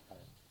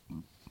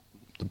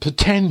the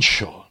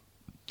potential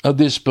of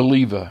this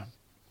believer.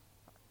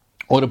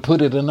 Or to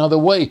put it another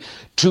way,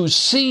 to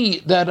see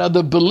that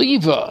other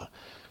believer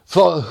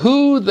for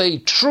who they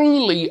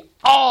truly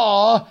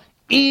are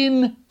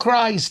in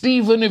Christ,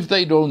 even if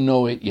they don't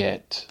know it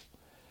yet.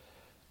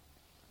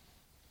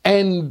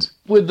 And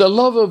with the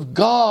love of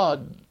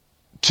God,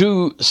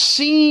 to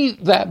see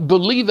that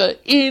believer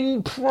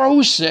in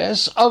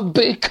process of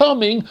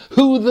becoming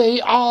who they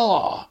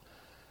are.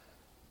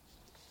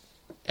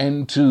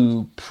 and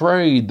to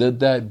pray that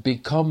that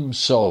becomes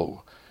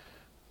so,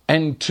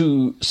 and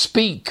to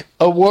speak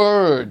a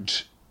word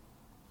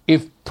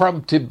if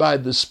prompted by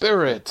the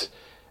Spirit,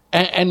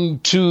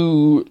 and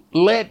to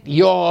let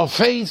your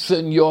faith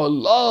and your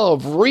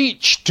love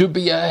reach to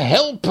be a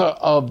helper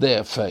of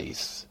their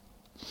faith.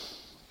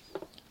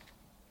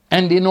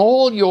 And in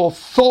all your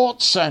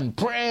thoughts and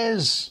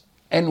prayers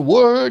and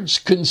words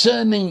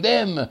concerning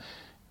them,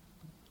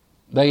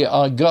 they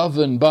are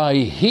governed by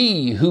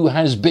He who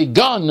has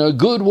begun a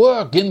good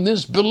work in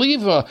this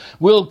believer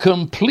will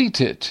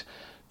complete it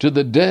to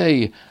the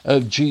day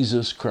of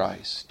Jesus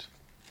Christ.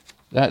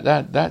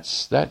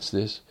 That's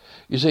this.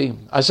 You see,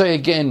 I say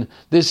again,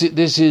 this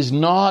is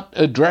not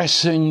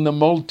addressing the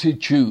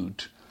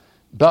multitude,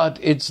 but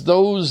it's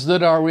those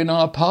that are in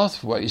our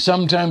pathway,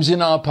 sometimes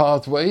in our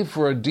pathway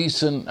for a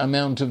decent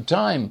amount of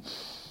time,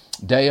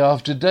 day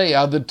after day.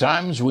 Other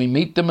times we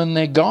meet them and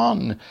they're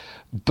gone.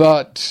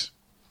 But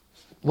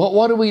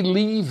what are we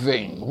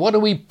leaving? What are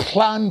we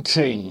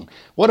planting?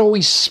 What are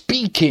we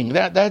speaking?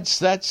 That's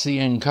the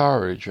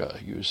encourager,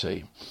 you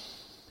see.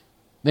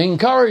 The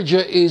encourager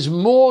is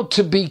more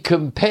to be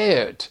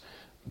compared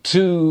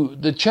to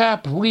the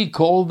chap we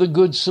call the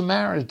Good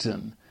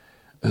Samaritan,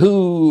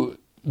 who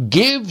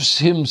gives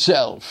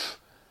himself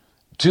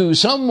to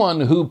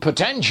someone who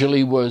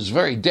potentially was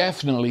very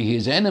definitely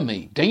his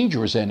enemy,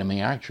 dangerous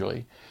enemy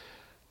actually,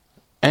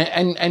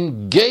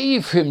 and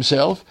gave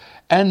himself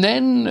and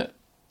then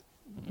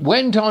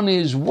went on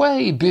his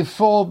way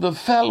before the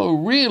fellow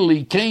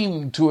really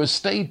came to a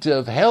state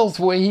of health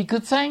where he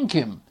could thank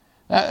him.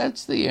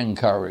 That's the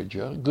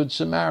encourager, Good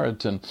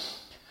Samaritan.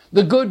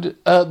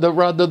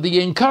 The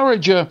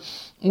encourager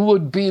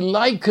would be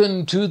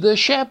likened to the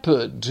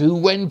shepherd who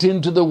went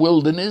into the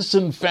wilderness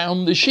and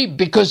found the sheep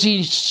because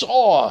he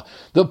saw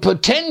the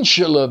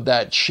potential of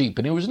that sheep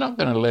and he was not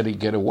going to let it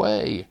get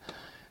away.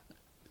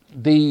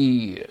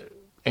 The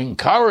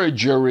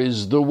encourager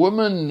is the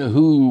woman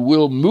who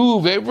will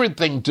move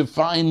everything to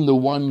find the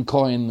one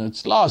coin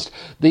that's lost.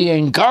 The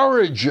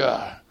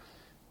encourager,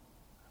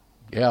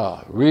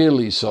 yeah,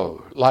 really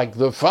so. Like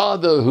the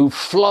father who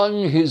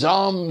flung his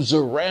arms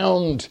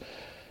around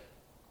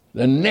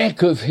the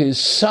neck of his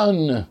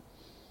son,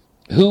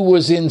 who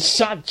was in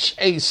such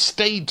a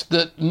state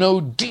that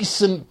no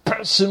decent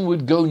person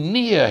would go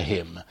near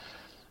him.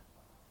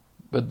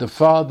 But the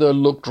father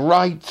looked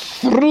right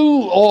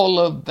through all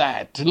of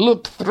that,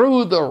 looked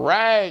through the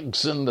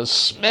rags and the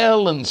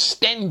smell and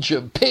stench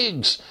of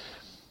pigs,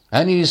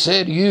 and he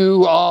said,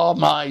 "You are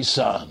my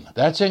son."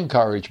 That's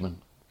encouragement.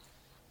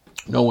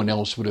 No one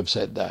else would have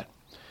said that.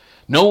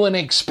 No one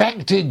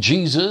expected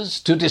Jesus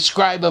to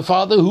describe a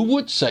father who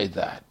would say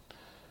that.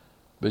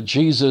 But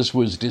Jesus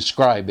was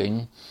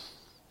describing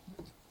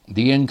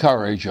the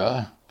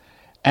encourager.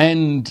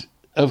 And,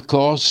 of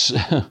course,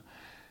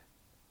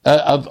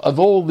 of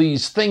all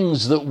these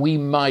things that we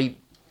might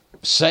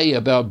say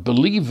about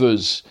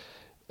believers,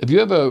 have you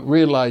ever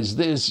realized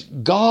this?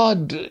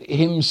 God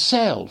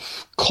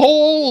himself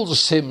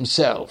calls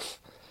himself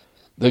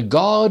the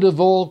God of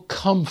all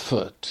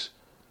comfort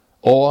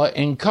or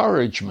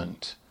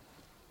encouragement.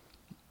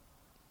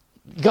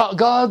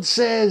 God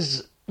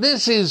says,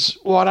 this is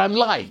what I'm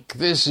like.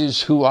 This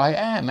is who I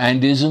am.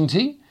 And isn't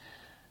he?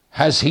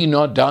 Has he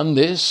not done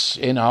this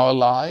in our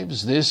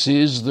lives? This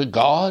is the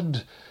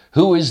God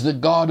who is the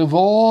God of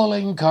all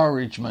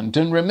encouragement.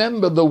 And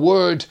remember, the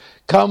word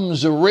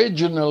comes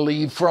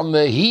originally from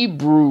the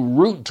Hebrew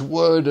root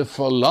word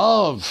for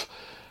love.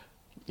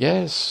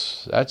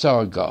 Yes, that's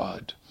our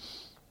God.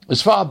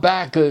 As far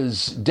back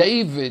as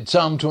David,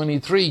 Psalm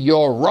 23,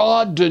 your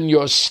rod and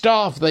your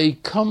staff, they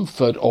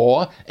comfort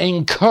or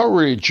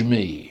encourage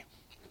me.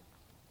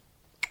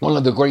 One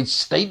of the great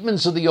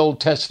statements of the Old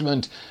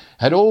Testament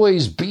had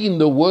always been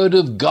the word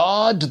of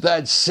God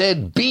that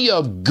said, be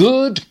of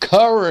good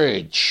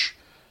courage.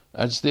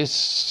 That's this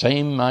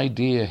same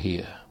idea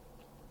here.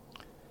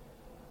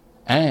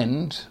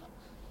 And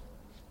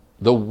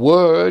the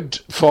word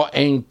for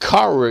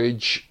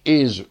encourage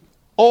is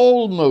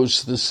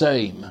almost the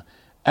same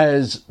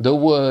as the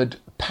word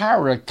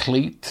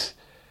paraclete,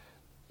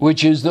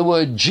 which is the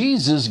word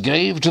Jesus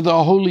gave to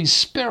the Holy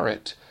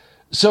Spirit,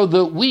 so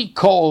that we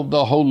call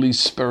the Holy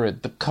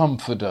Spirit the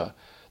Comforter,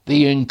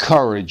 the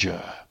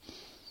Encourager.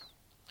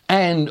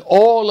 And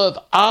all of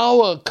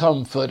our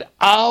comfort,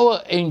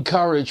 our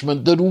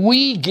encouragement that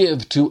we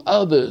give to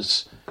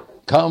others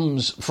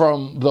comes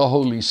from the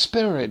Holy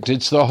Spirit.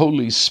 It's the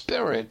Holy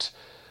Spirit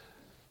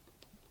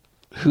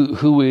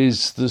who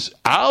is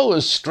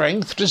our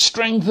strength to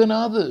strengthen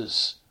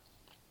others.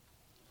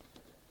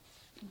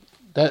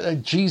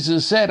 That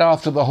Jesus said,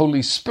 after the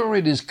Holy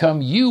Spirit is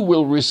come, you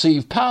will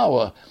receive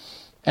power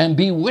and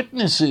be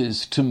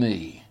witnesses to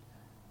me.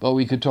 But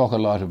we could talk a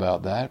lot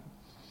about that.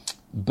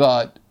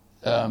 But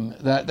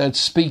that's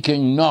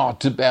speaking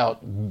not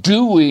about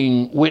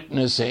doing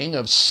witnessing,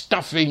 of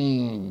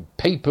stuffing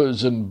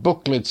papers and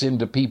booklets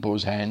into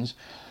people's hands,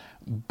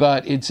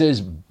 but it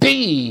says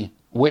be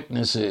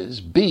witnesses,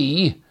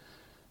 be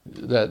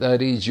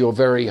That is your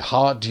very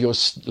heart, your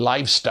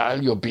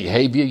lifestyle, your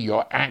behavior,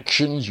 your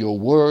actions, your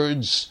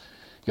words,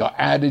 your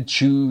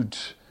attitude.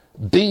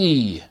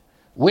 Be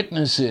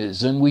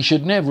witnesses. And we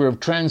should never have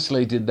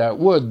translated that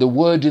word. The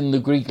word in the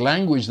Greek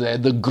language there,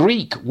 the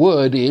Greek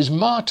word is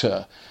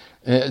martyr.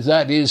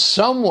 That is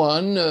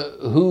someone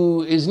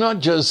who is not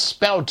just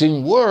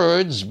spouting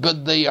words,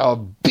 but they are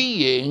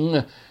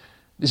being.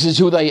 This is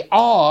who they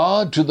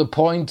are, to the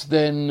point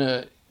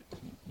then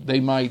they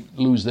might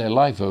lose their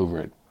life over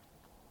it.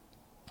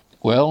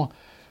 Well,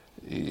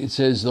 it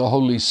says the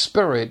Holy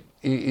Spirit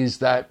is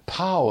that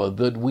power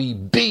that we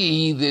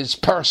be this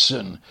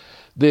person,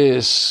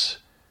 this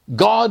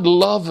God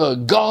lover,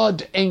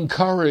 God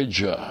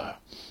encourager.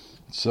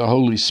 It's the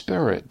Holy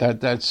Spirit.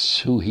 That's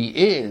who he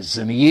is,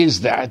 and he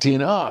is that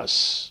in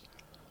us.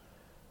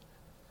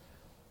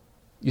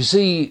 You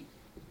see,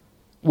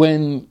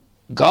 when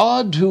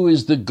God, who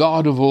is the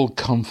God of all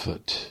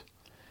comfort,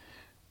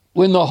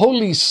 when the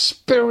Holy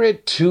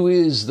Spirit, who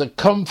is the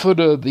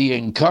comforter, the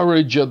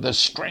encourager, the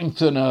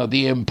strengthener,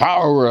 the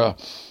empowerer,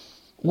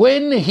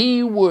 when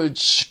he would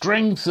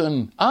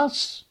strengthen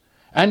us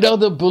and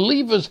other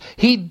believers,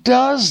 he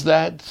does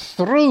that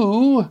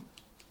through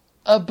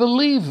a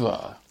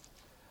believer.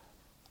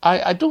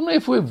 I don't know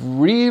if we've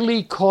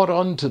really caught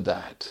on to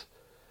that.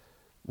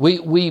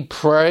 We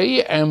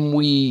pray and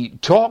we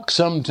talk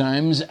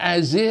sometimes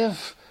as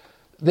if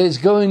there's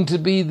going to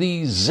be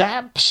these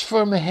zaps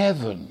from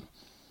heaven.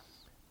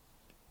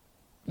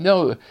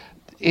 No,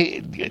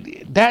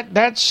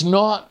 that's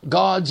not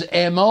God's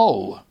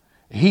M.O.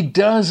 He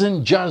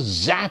doesn't just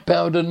zap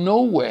out of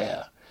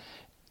nowhere.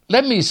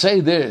 Let me say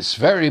this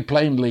very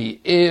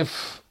plainly.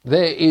 If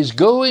there is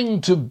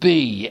going to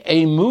be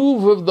a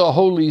move of the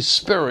Holy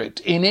Spirit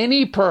in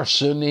any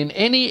person, in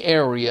any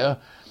area,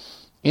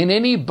 in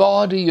any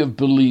body of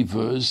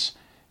believers,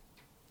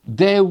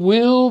 there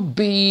will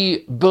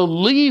be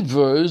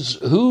believers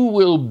who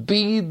will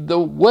be the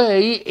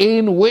way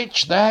in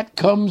which that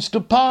comes to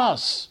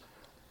pass.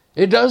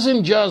 It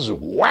doesn't just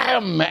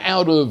wham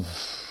out of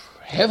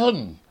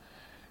heaven.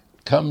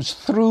 It comes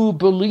through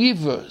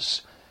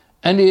believers.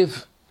 And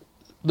if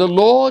the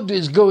Lord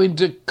is going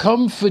to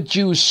comfort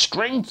you,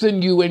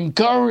 strengthen you,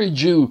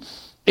 encourage you,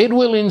 it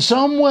will in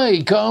some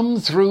way come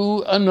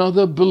through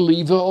another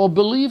believer or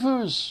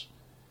believers.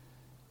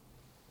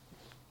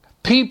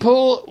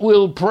 People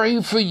will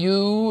pray for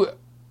you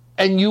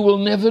and you will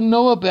never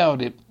know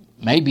about it.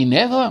 Maybe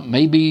never,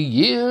 maybe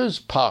years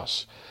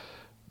pass.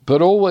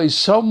 But always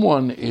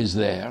someone is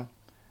there.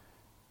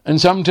 And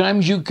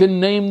sometimes you can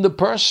name the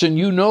person.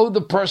 You know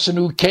the person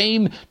who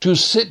came to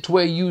sit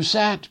where you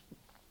sat,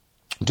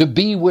 to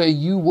be where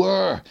you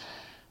were.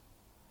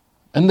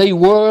 And they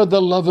were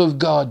the love of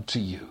God to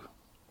you.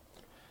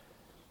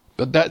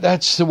 But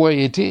that's the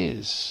way it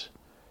is.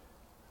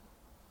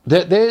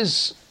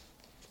 There's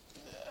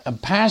a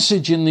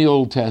passage in the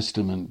Old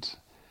Testament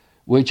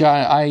which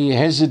I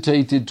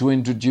hesitated to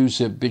introduce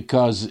it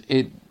because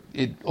it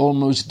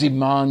almost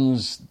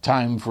demands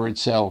time for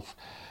itself.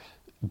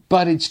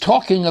 But it's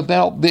talking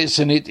about this,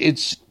 and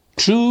it's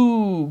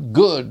too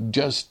good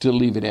just to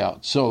leave it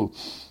out. So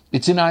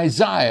it's in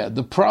Isaiah,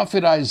 the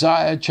prophet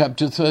Isaiah,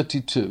 chapter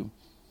 32.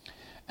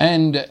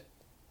 And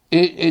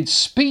it's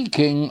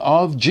speaking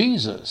of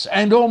Jesus.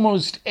 And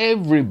almost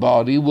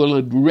everybody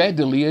will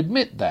readily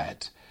admit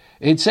that.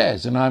 It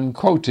says, and I'm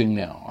quoting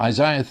now,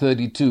 Isaiah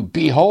 32,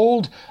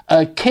 "Behold,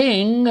 a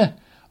king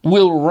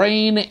will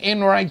reign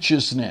in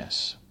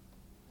righteousness."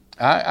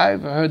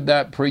 I've heard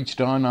that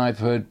preached on. I've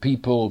heard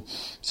people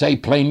say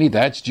plainly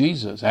that's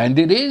Jesus. And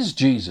it is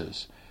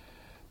Jesus.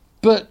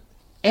 But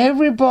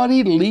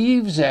everybody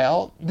leaves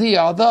out the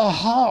other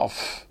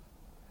half.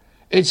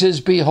 It says,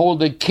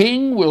 "Behold, a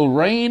king will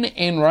reign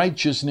in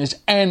righteousness,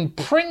 and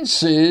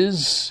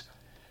princes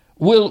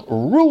will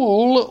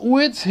rule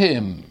with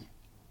him."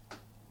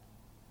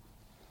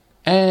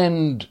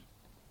 And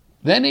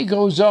then he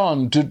goes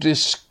on to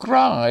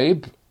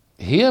describe,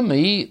 hear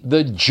me,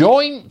 the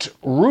joint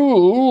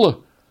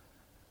rule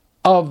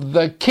of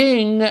the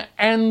king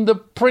and the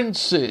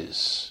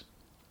princes.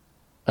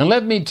 And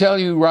let me tell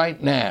you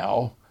right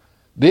now,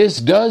 this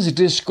does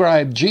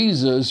describe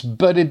Jesus,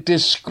 but it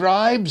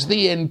describes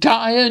the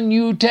entire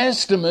New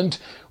Testament,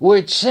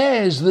 which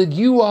says that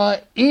you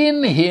are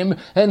in him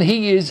and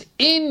he is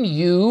in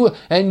you,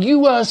 and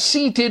you are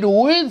seated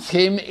with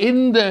him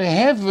in the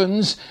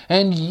heavens,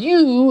 and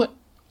you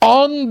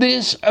on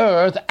this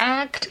earth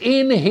act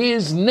in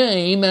his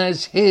name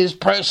as his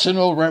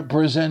personal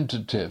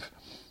representative.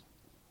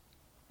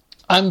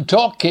 I'm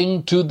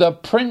talking to the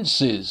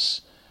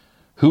princes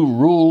who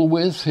rule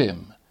with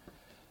him.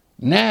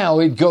 Now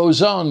it goes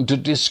on to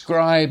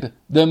describe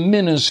the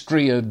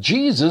ministry of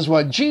Jesus,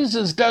 what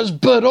Jesus does,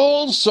 but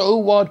also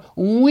what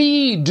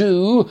we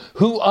do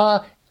who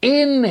are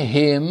in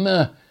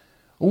him.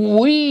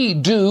 We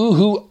do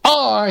who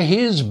are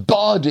his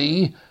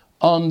body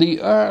on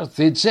the earth.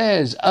 It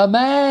says, a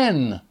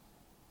man.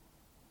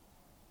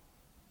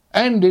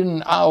 And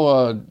in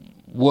our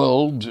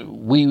world,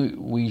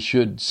 we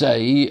should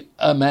say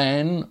a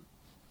man,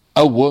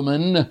 a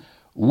woman,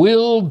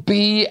 will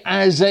be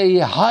as a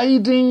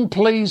hiding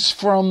place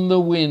from the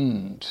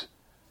wind,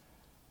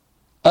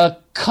 a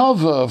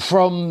cover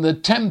from the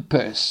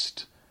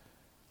tempest,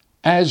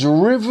 as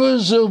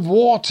rivers of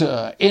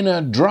water in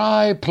a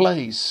dry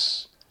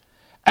place,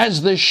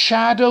 as the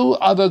shadow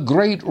of a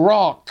great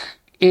rock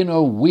in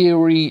a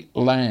weary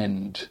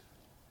land.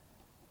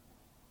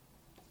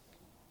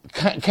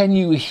 Can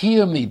you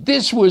hear me?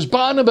 This was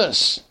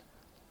Barnabas.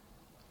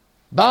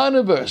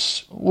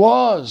 Barnabas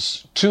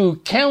was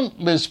to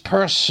countless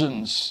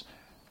persons,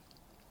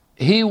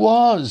 he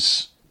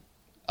was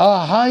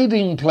a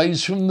hiding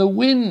place from the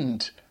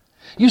wind.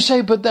 You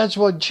say, but that's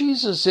what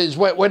Jesus is.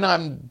 When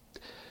I'm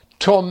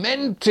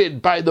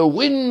tormented by the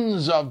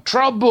winds of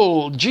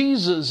trouble,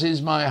 Jesus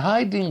is my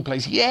hiding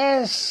place.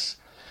 Yes,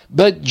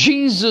 but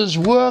Jesus'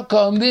 work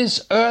on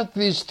this earth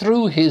is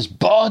through his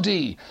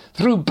body,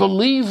 through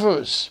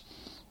believers.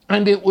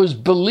 And it was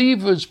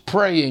believers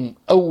praying,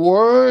 a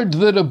word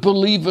that a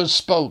believer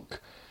spoke,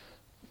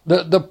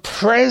 the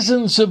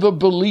presence of a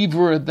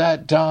believer at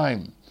that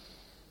time.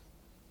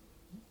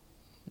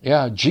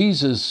 Yeah,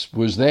 Jesus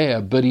was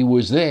there, but he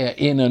was there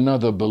in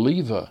another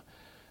believer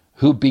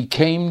who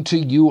became to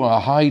you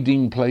a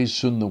hiding place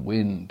from the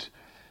wind.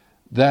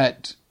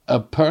 That a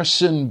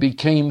person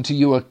became to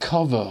you a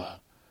cover,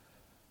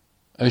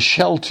 a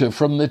shelter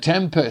from the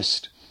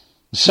tempest.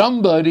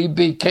 Somebody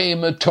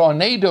became a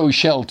tornado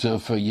shelter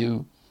for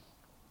you.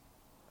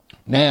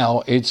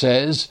 Now it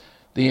says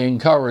the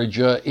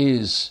encourager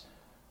is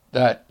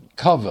that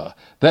cover,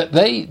 that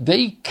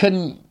they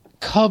can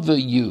cover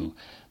you,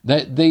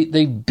 that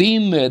they've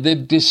been there,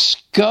 they've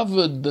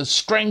discovered the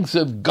strength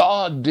of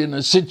God in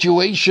a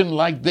situation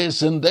like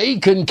this, and they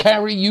can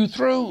carry you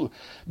through.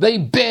 They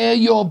bear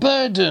your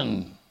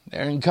burden.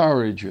 They're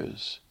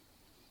encouragers.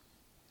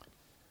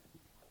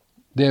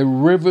 They're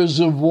rivers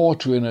of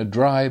water in a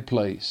dry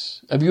place.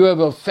 Have you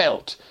ever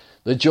felt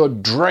that you're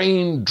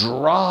drained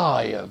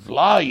dry of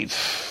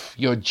life?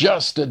 You're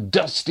just a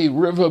dusty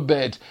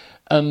riverbed.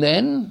 And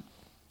then,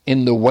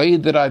 in the way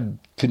that I've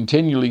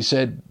continually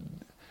said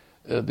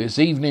this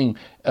evening,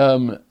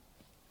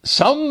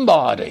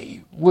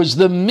 somebody was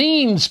the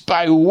means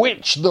by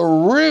which the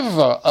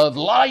river of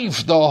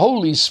life, the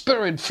Holy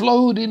Spirit,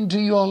 flowed into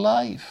your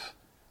life.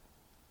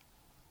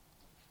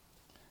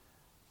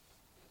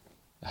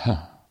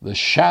 The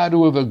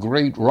shadow of a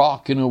great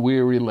rock in a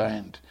weary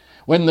land.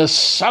 When the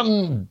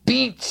sun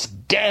beats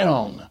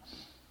down,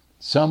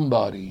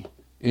 somebody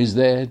is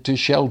there to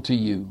shelter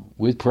you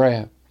with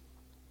prayer,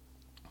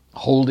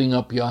 holding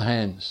up your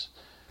hands,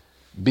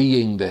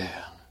 being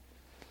there.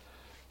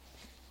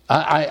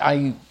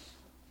 I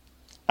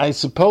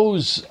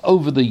suppose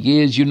over the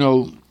years,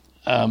 you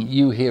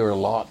hear a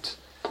lot,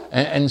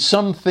 and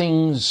some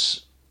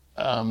things,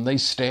 they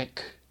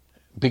stick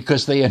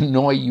because they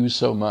annoy you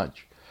so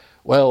much.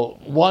 Well,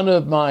 one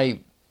of my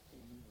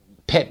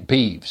pet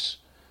peeves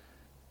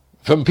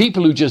from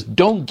people who just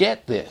don't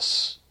get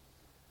this,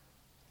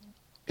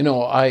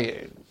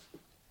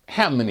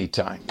 how many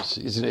times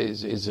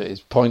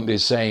is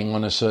pointless saying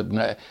on a certain,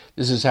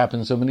 this has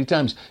happened so many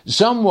times.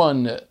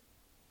 Someone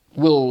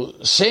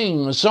will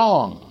sing a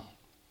song,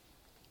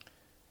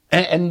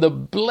 and the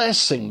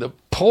blessing that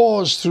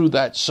pours through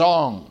that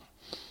song.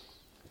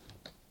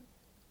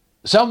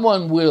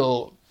 Someone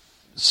will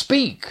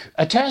speak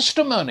a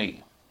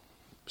testimony,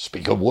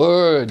 speak a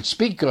word,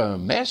 speak a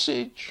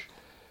message,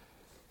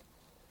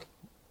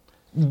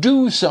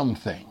 do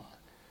something,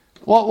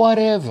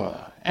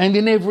 whatever. And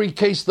in every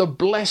case, the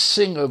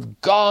blessing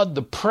of God,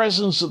 the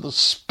presence of the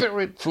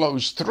Spirit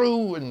flows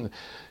through,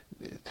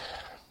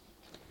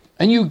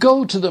 and you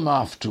go to them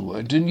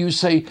afterward and you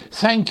say,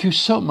 thank you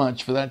so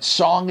much for that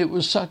song. It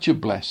was such a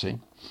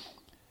blessing.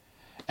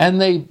 And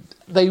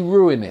they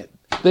ruin it.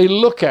 They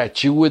look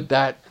at you with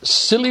that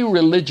silly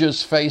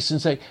religious face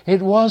and say,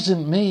 it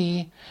wasn't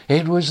me,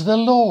 it was the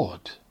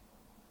Lord.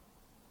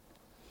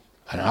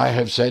 And I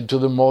have said to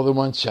them more than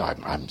once,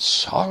 I'm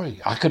sorry,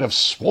 I could have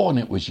sworn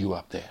it was you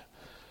up there.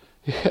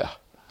 Yeah.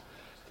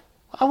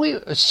 Are we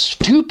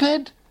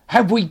stupid?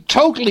 Have we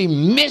totally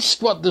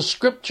missed what the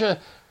Scripture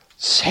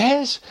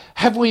says?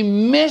 Have we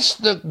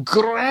missed the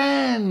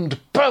grand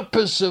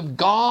purpose of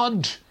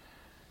God?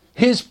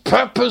 His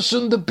purpose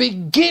in the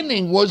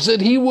beginning was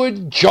that he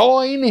would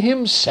join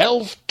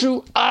himself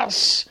to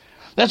us.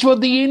 That's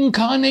what the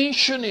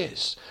incarnation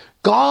is.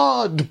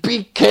 God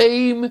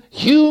became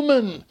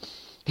human.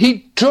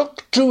 He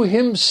took to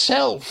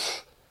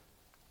himself,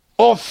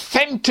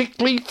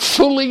 authentically,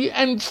 fully,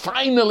 and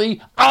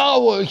finally,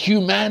 our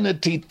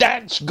humanity.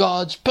 That's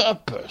God's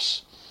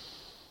purpose.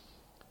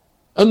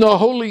 And the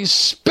Holy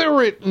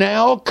Spirit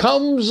now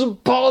comes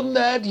upon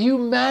that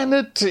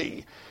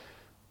humanity.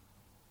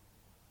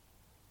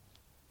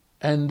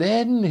 And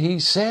then he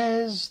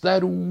says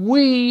that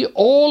we,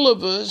 all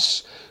of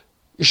us,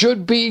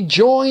 should be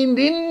joined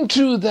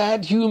into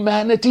that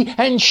humanity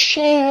and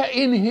share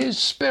in his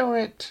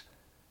Spirit.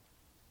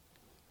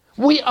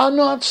 We are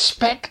not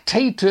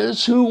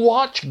spectators who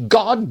watch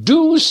God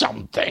do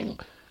something.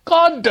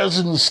 God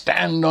doesn't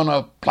stand on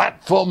a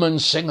platform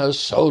and sing a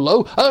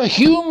solo. A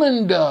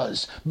human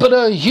does, but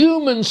a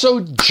human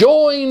so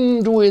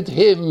joined with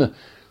him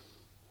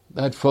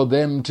that for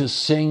them to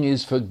sing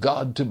is for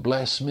God to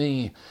bless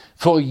me.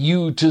 For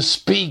you to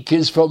speak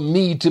is for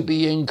me to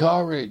be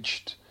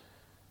encouraged.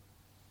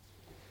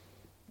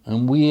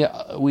 And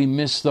we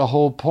miss the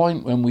whole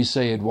point when we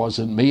say it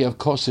wasn't me. Of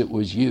course it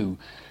was you.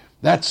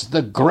 That's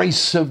the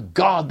grace of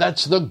God.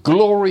 That's the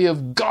glory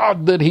of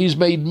God that he's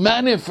made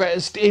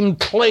manifest in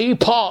clay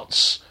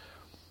pots.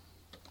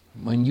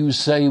 When you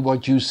say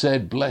what you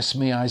said, bless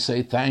me, I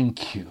say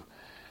thank you.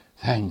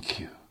 Thank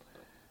you.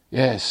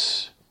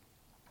 Yes.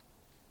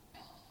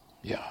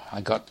 Yeah, I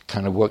got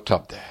kind of worked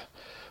up there.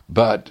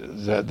 But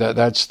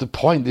that's the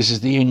point. This is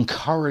the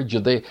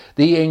encourager. The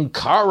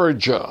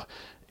encourager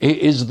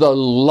is the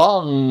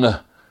lung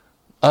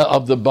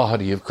of the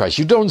body of Christ.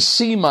 You don't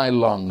see my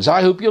lungs.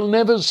 I hope you'll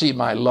never see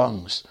my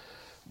lungs.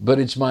 But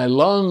it's my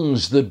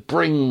lungs that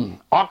bring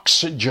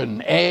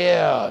oxygen,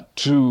 air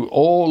to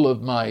all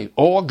of my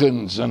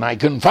organs, and I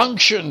can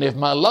function. If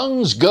my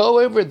lungs go,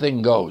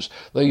 everything goes.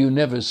 Though you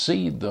never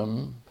see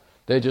them,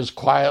 they're just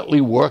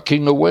quietly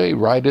working away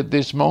right at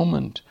this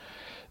moment.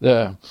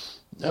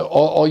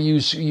 Or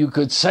you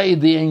could say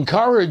the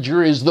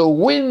encourager is the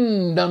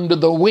wind under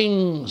the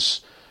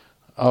wings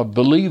of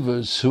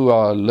believers who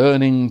are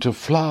learning to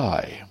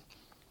fly.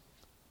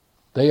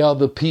 They are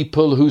the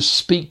people who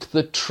speak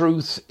the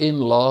truth in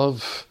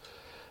love.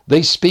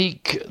 They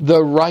speak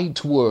the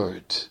right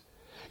word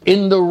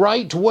in the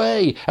right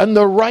way and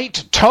the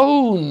right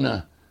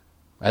tone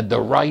at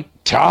the right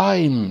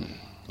time,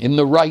 in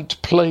the right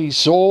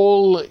place,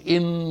 all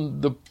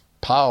in the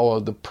power,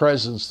 the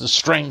presence, the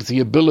strength, the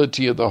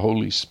ability of the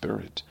Holy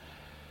Spirit.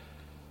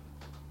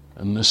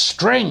 And the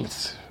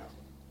strength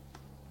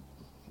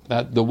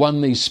that the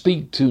one they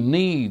speak to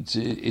needs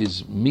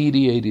is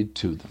mediated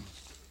to them.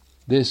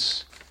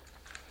 This,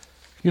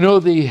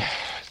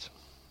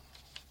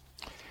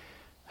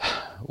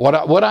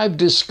 what I've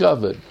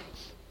discovered,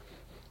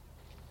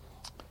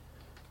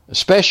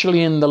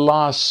 especially in the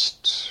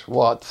last,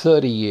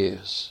 30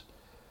 years,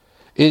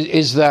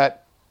 is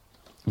that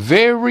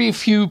very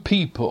few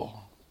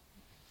people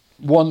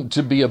want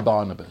to be a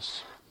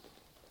Barnabas.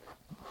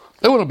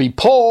 They want to be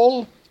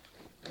Paul.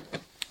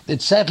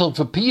 They'd settle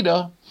for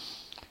Peter.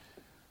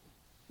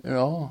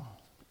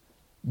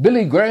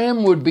 Billy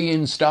Graham would be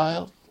in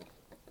style.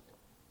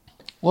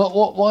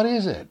 What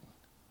is it?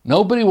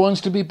 Nobody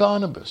wants to be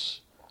Barnabas.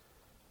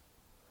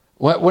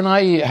 When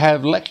I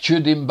have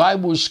lectured in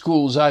Bible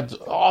schools, I've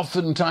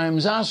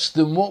oftentimes asked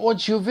them,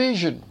 what's your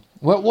vision?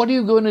 What are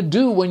you going to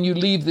do when you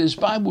leave this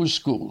Bible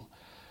school?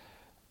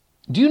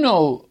 Do you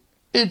know,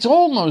 it's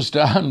almost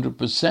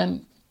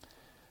 100%.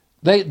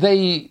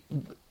 They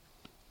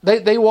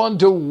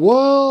want a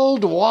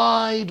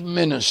worldwide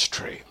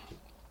ministry.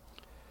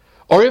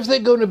 Or if they're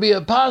going to be a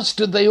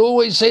pastor, they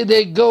always say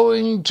they're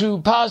going to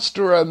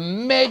pastor a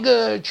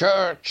mega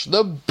church,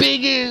 the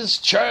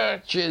biggest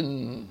church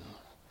in...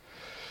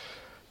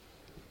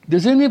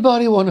 Does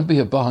anybody want to be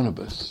a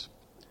Barnabas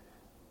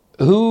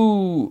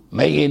who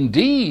may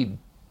indeed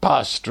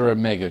pastor a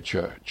mega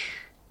church,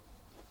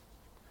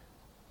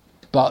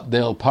 but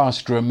they'll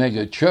pastor a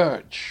mega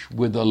church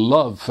with a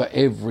love for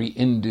every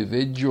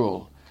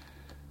individual?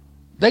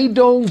 They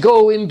don't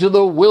go into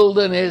the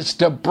wilderness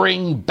to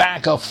bring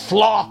back a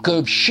flock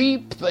of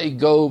sheep. They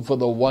go for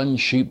the one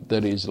sheep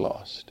that is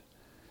lost.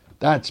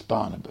 That's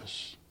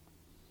Barnabas.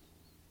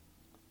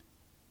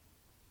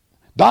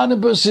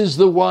 Barnabas is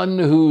the one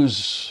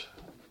who's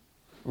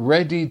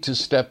ready to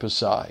step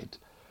aside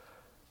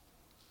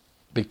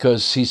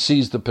because he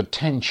sees the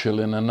potential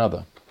in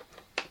another.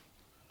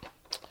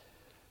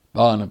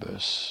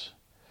 Barnabas.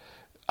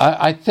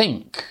 I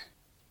think,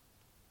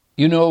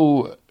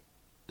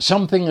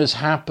 something has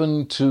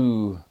happened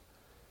to,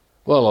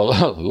 a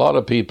lot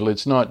of people.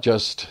 It's not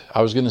just,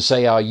 I was going to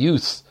say our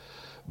youth,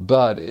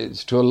 but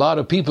it's to a lot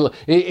of people.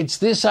 It's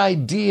this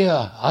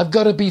idea, I've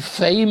got to be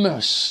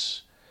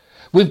famous.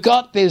 We've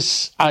got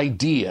this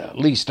idea, at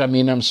least,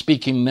 I'm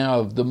speaking now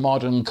of the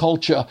modern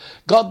culture,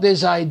 got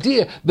this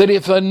idea that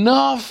if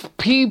enough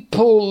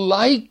people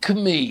like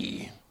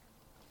me,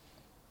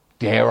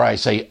 dare I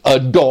say,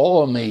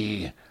 adore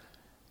me,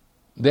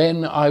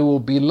 then I will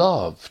be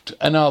loved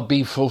and I'll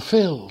be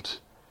fulfilled.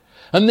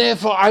 And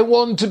therefore I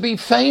want to be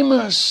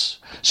famous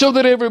so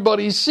that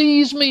everybody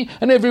sees me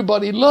and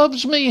everybody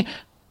loves me.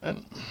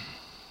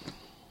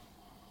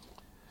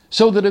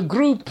 So that a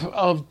group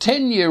of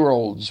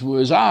 10-year-olds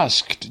was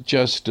asked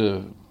just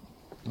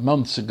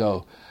months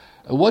ago,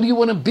 what do you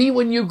want to be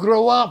when you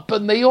grow up?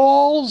 And they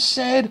all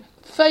said,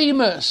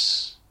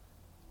 famous.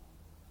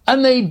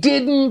 And they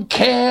didn't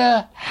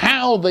care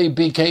how they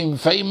became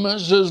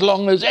famous as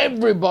long as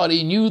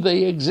everybody knew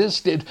they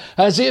existed,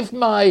 as if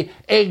my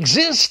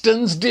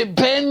existence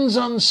depends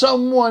on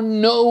someone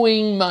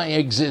knowing my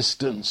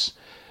existence,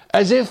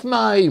 as if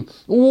my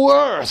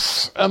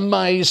worth and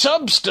my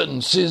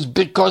substance is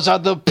because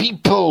other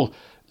people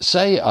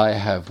say I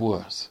have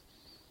worth.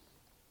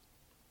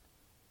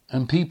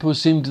 And people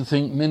seem to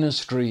think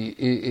ministry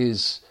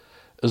is,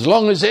 as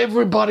long as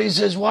everybody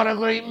says what a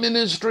great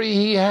ministry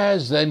he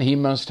has, then he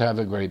must have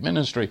a great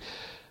ministry.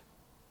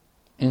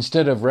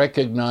 Instead of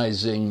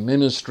recognizing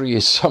ministry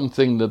is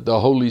something that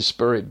the Holy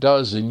Spirit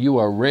does and you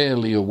are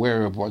rarely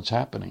aware of what's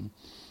happening.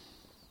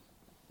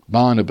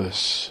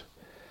 Barnabas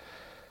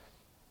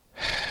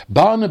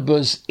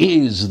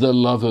is the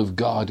love of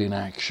God in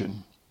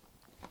action.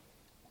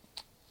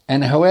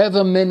 And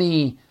however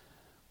many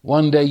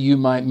one day you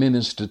might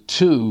minister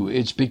to,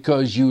 it's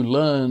because you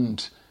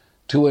learned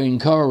to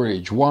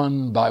encourage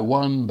one by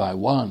one by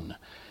one.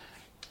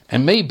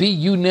 And maybe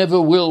you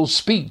never will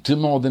speak to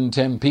more than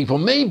 10 people.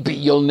 Maybe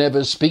you'll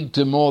never speak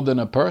to more than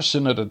a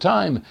person at a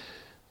time.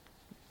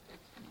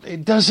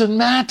 It doesn't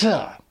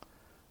matter,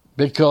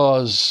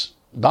 because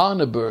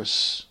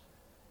Barnabas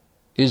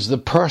is the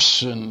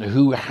person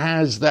who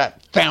has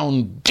that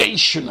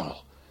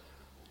foundational,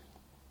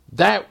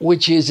 that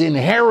which is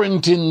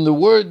inherent in the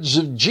words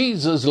of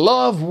Jesus,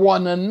 love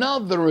one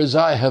another as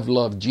I have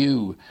loved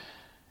you.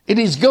 It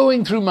is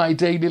going through my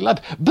daily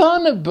life.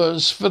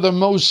 Barnabas, for the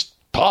most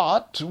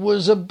part,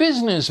 was a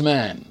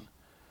businessman.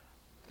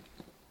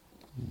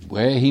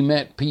 Where he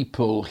met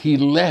people, he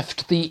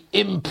left the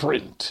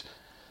imprint.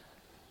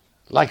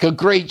 Like a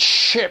great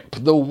ship,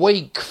 the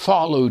wake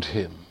followed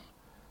him.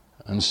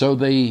 And so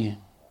they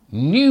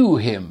knew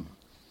him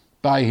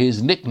by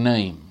his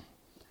nickname.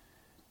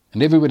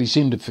 And everybody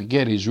seemed to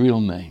forget his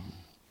real name.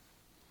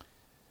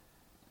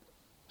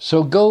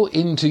 So go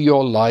into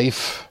your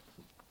life.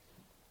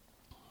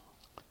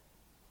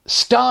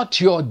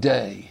 Start your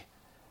day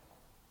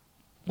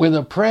with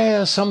a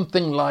prayer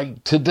something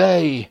like,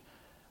 today,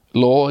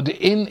 Lord,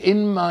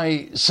 in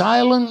my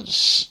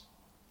silence,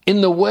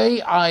 in the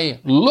way I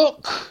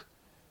look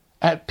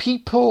at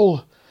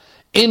people,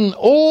 in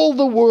all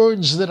the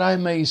words that I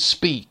may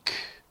speak,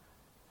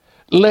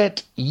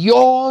 let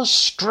your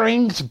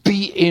strength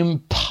be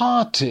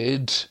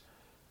imparted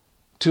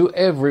to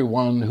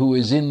everyone who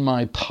is in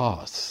my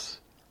path.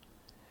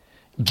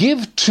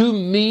 Give to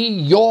me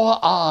your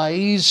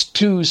eyes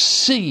to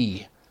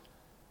see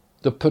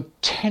the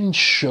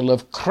potential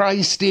of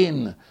Christ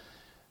in,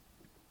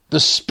 the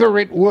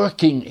Spirit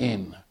working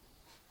in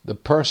the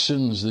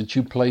persons that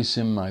you place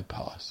in my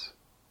path.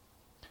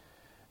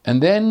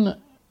 And then,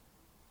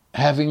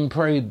 having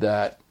prayed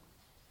that,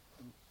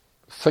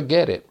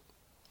 forget it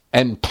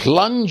and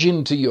plunge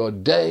into your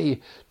day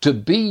to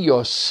be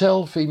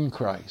yourself in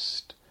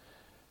Christ.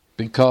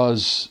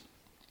 Because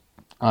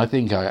I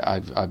think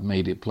I've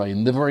made it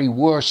plain. The very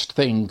worst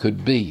thing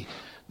could be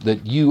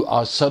that you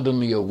are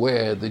suddenly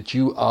aware that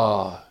you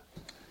are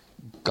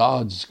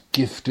God's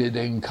gifted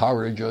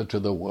encourager to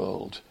the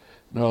world.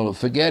 No,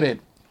 forget it.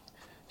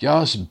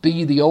 Just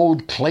be the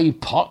old clay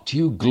pot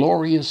you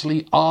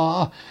gloriously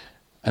are,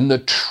 and the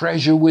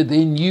treasure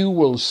within you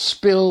will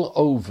spill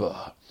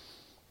over,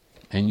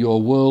 and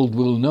your world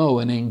will know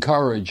an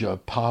encourager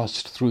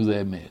passed through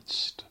their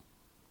midst.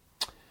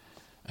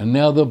 And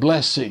now the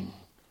blessing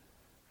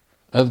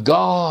of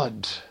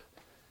God,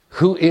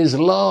 who is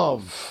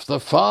love, the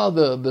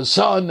Father, the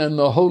Son, and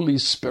the Holy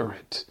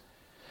Spirit,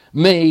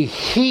 may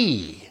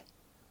He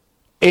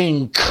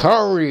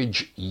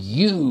encourage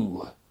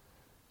you,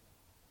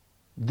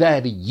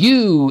 that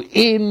you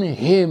in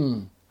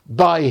Him,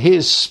 by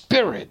His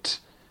Spirit,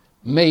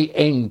 may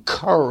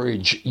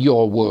encourage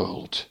your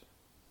world.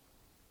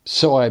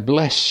 So I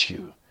bless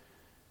you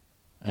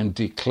and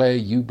declare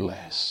you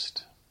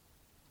blessed.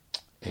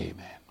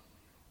 Amen.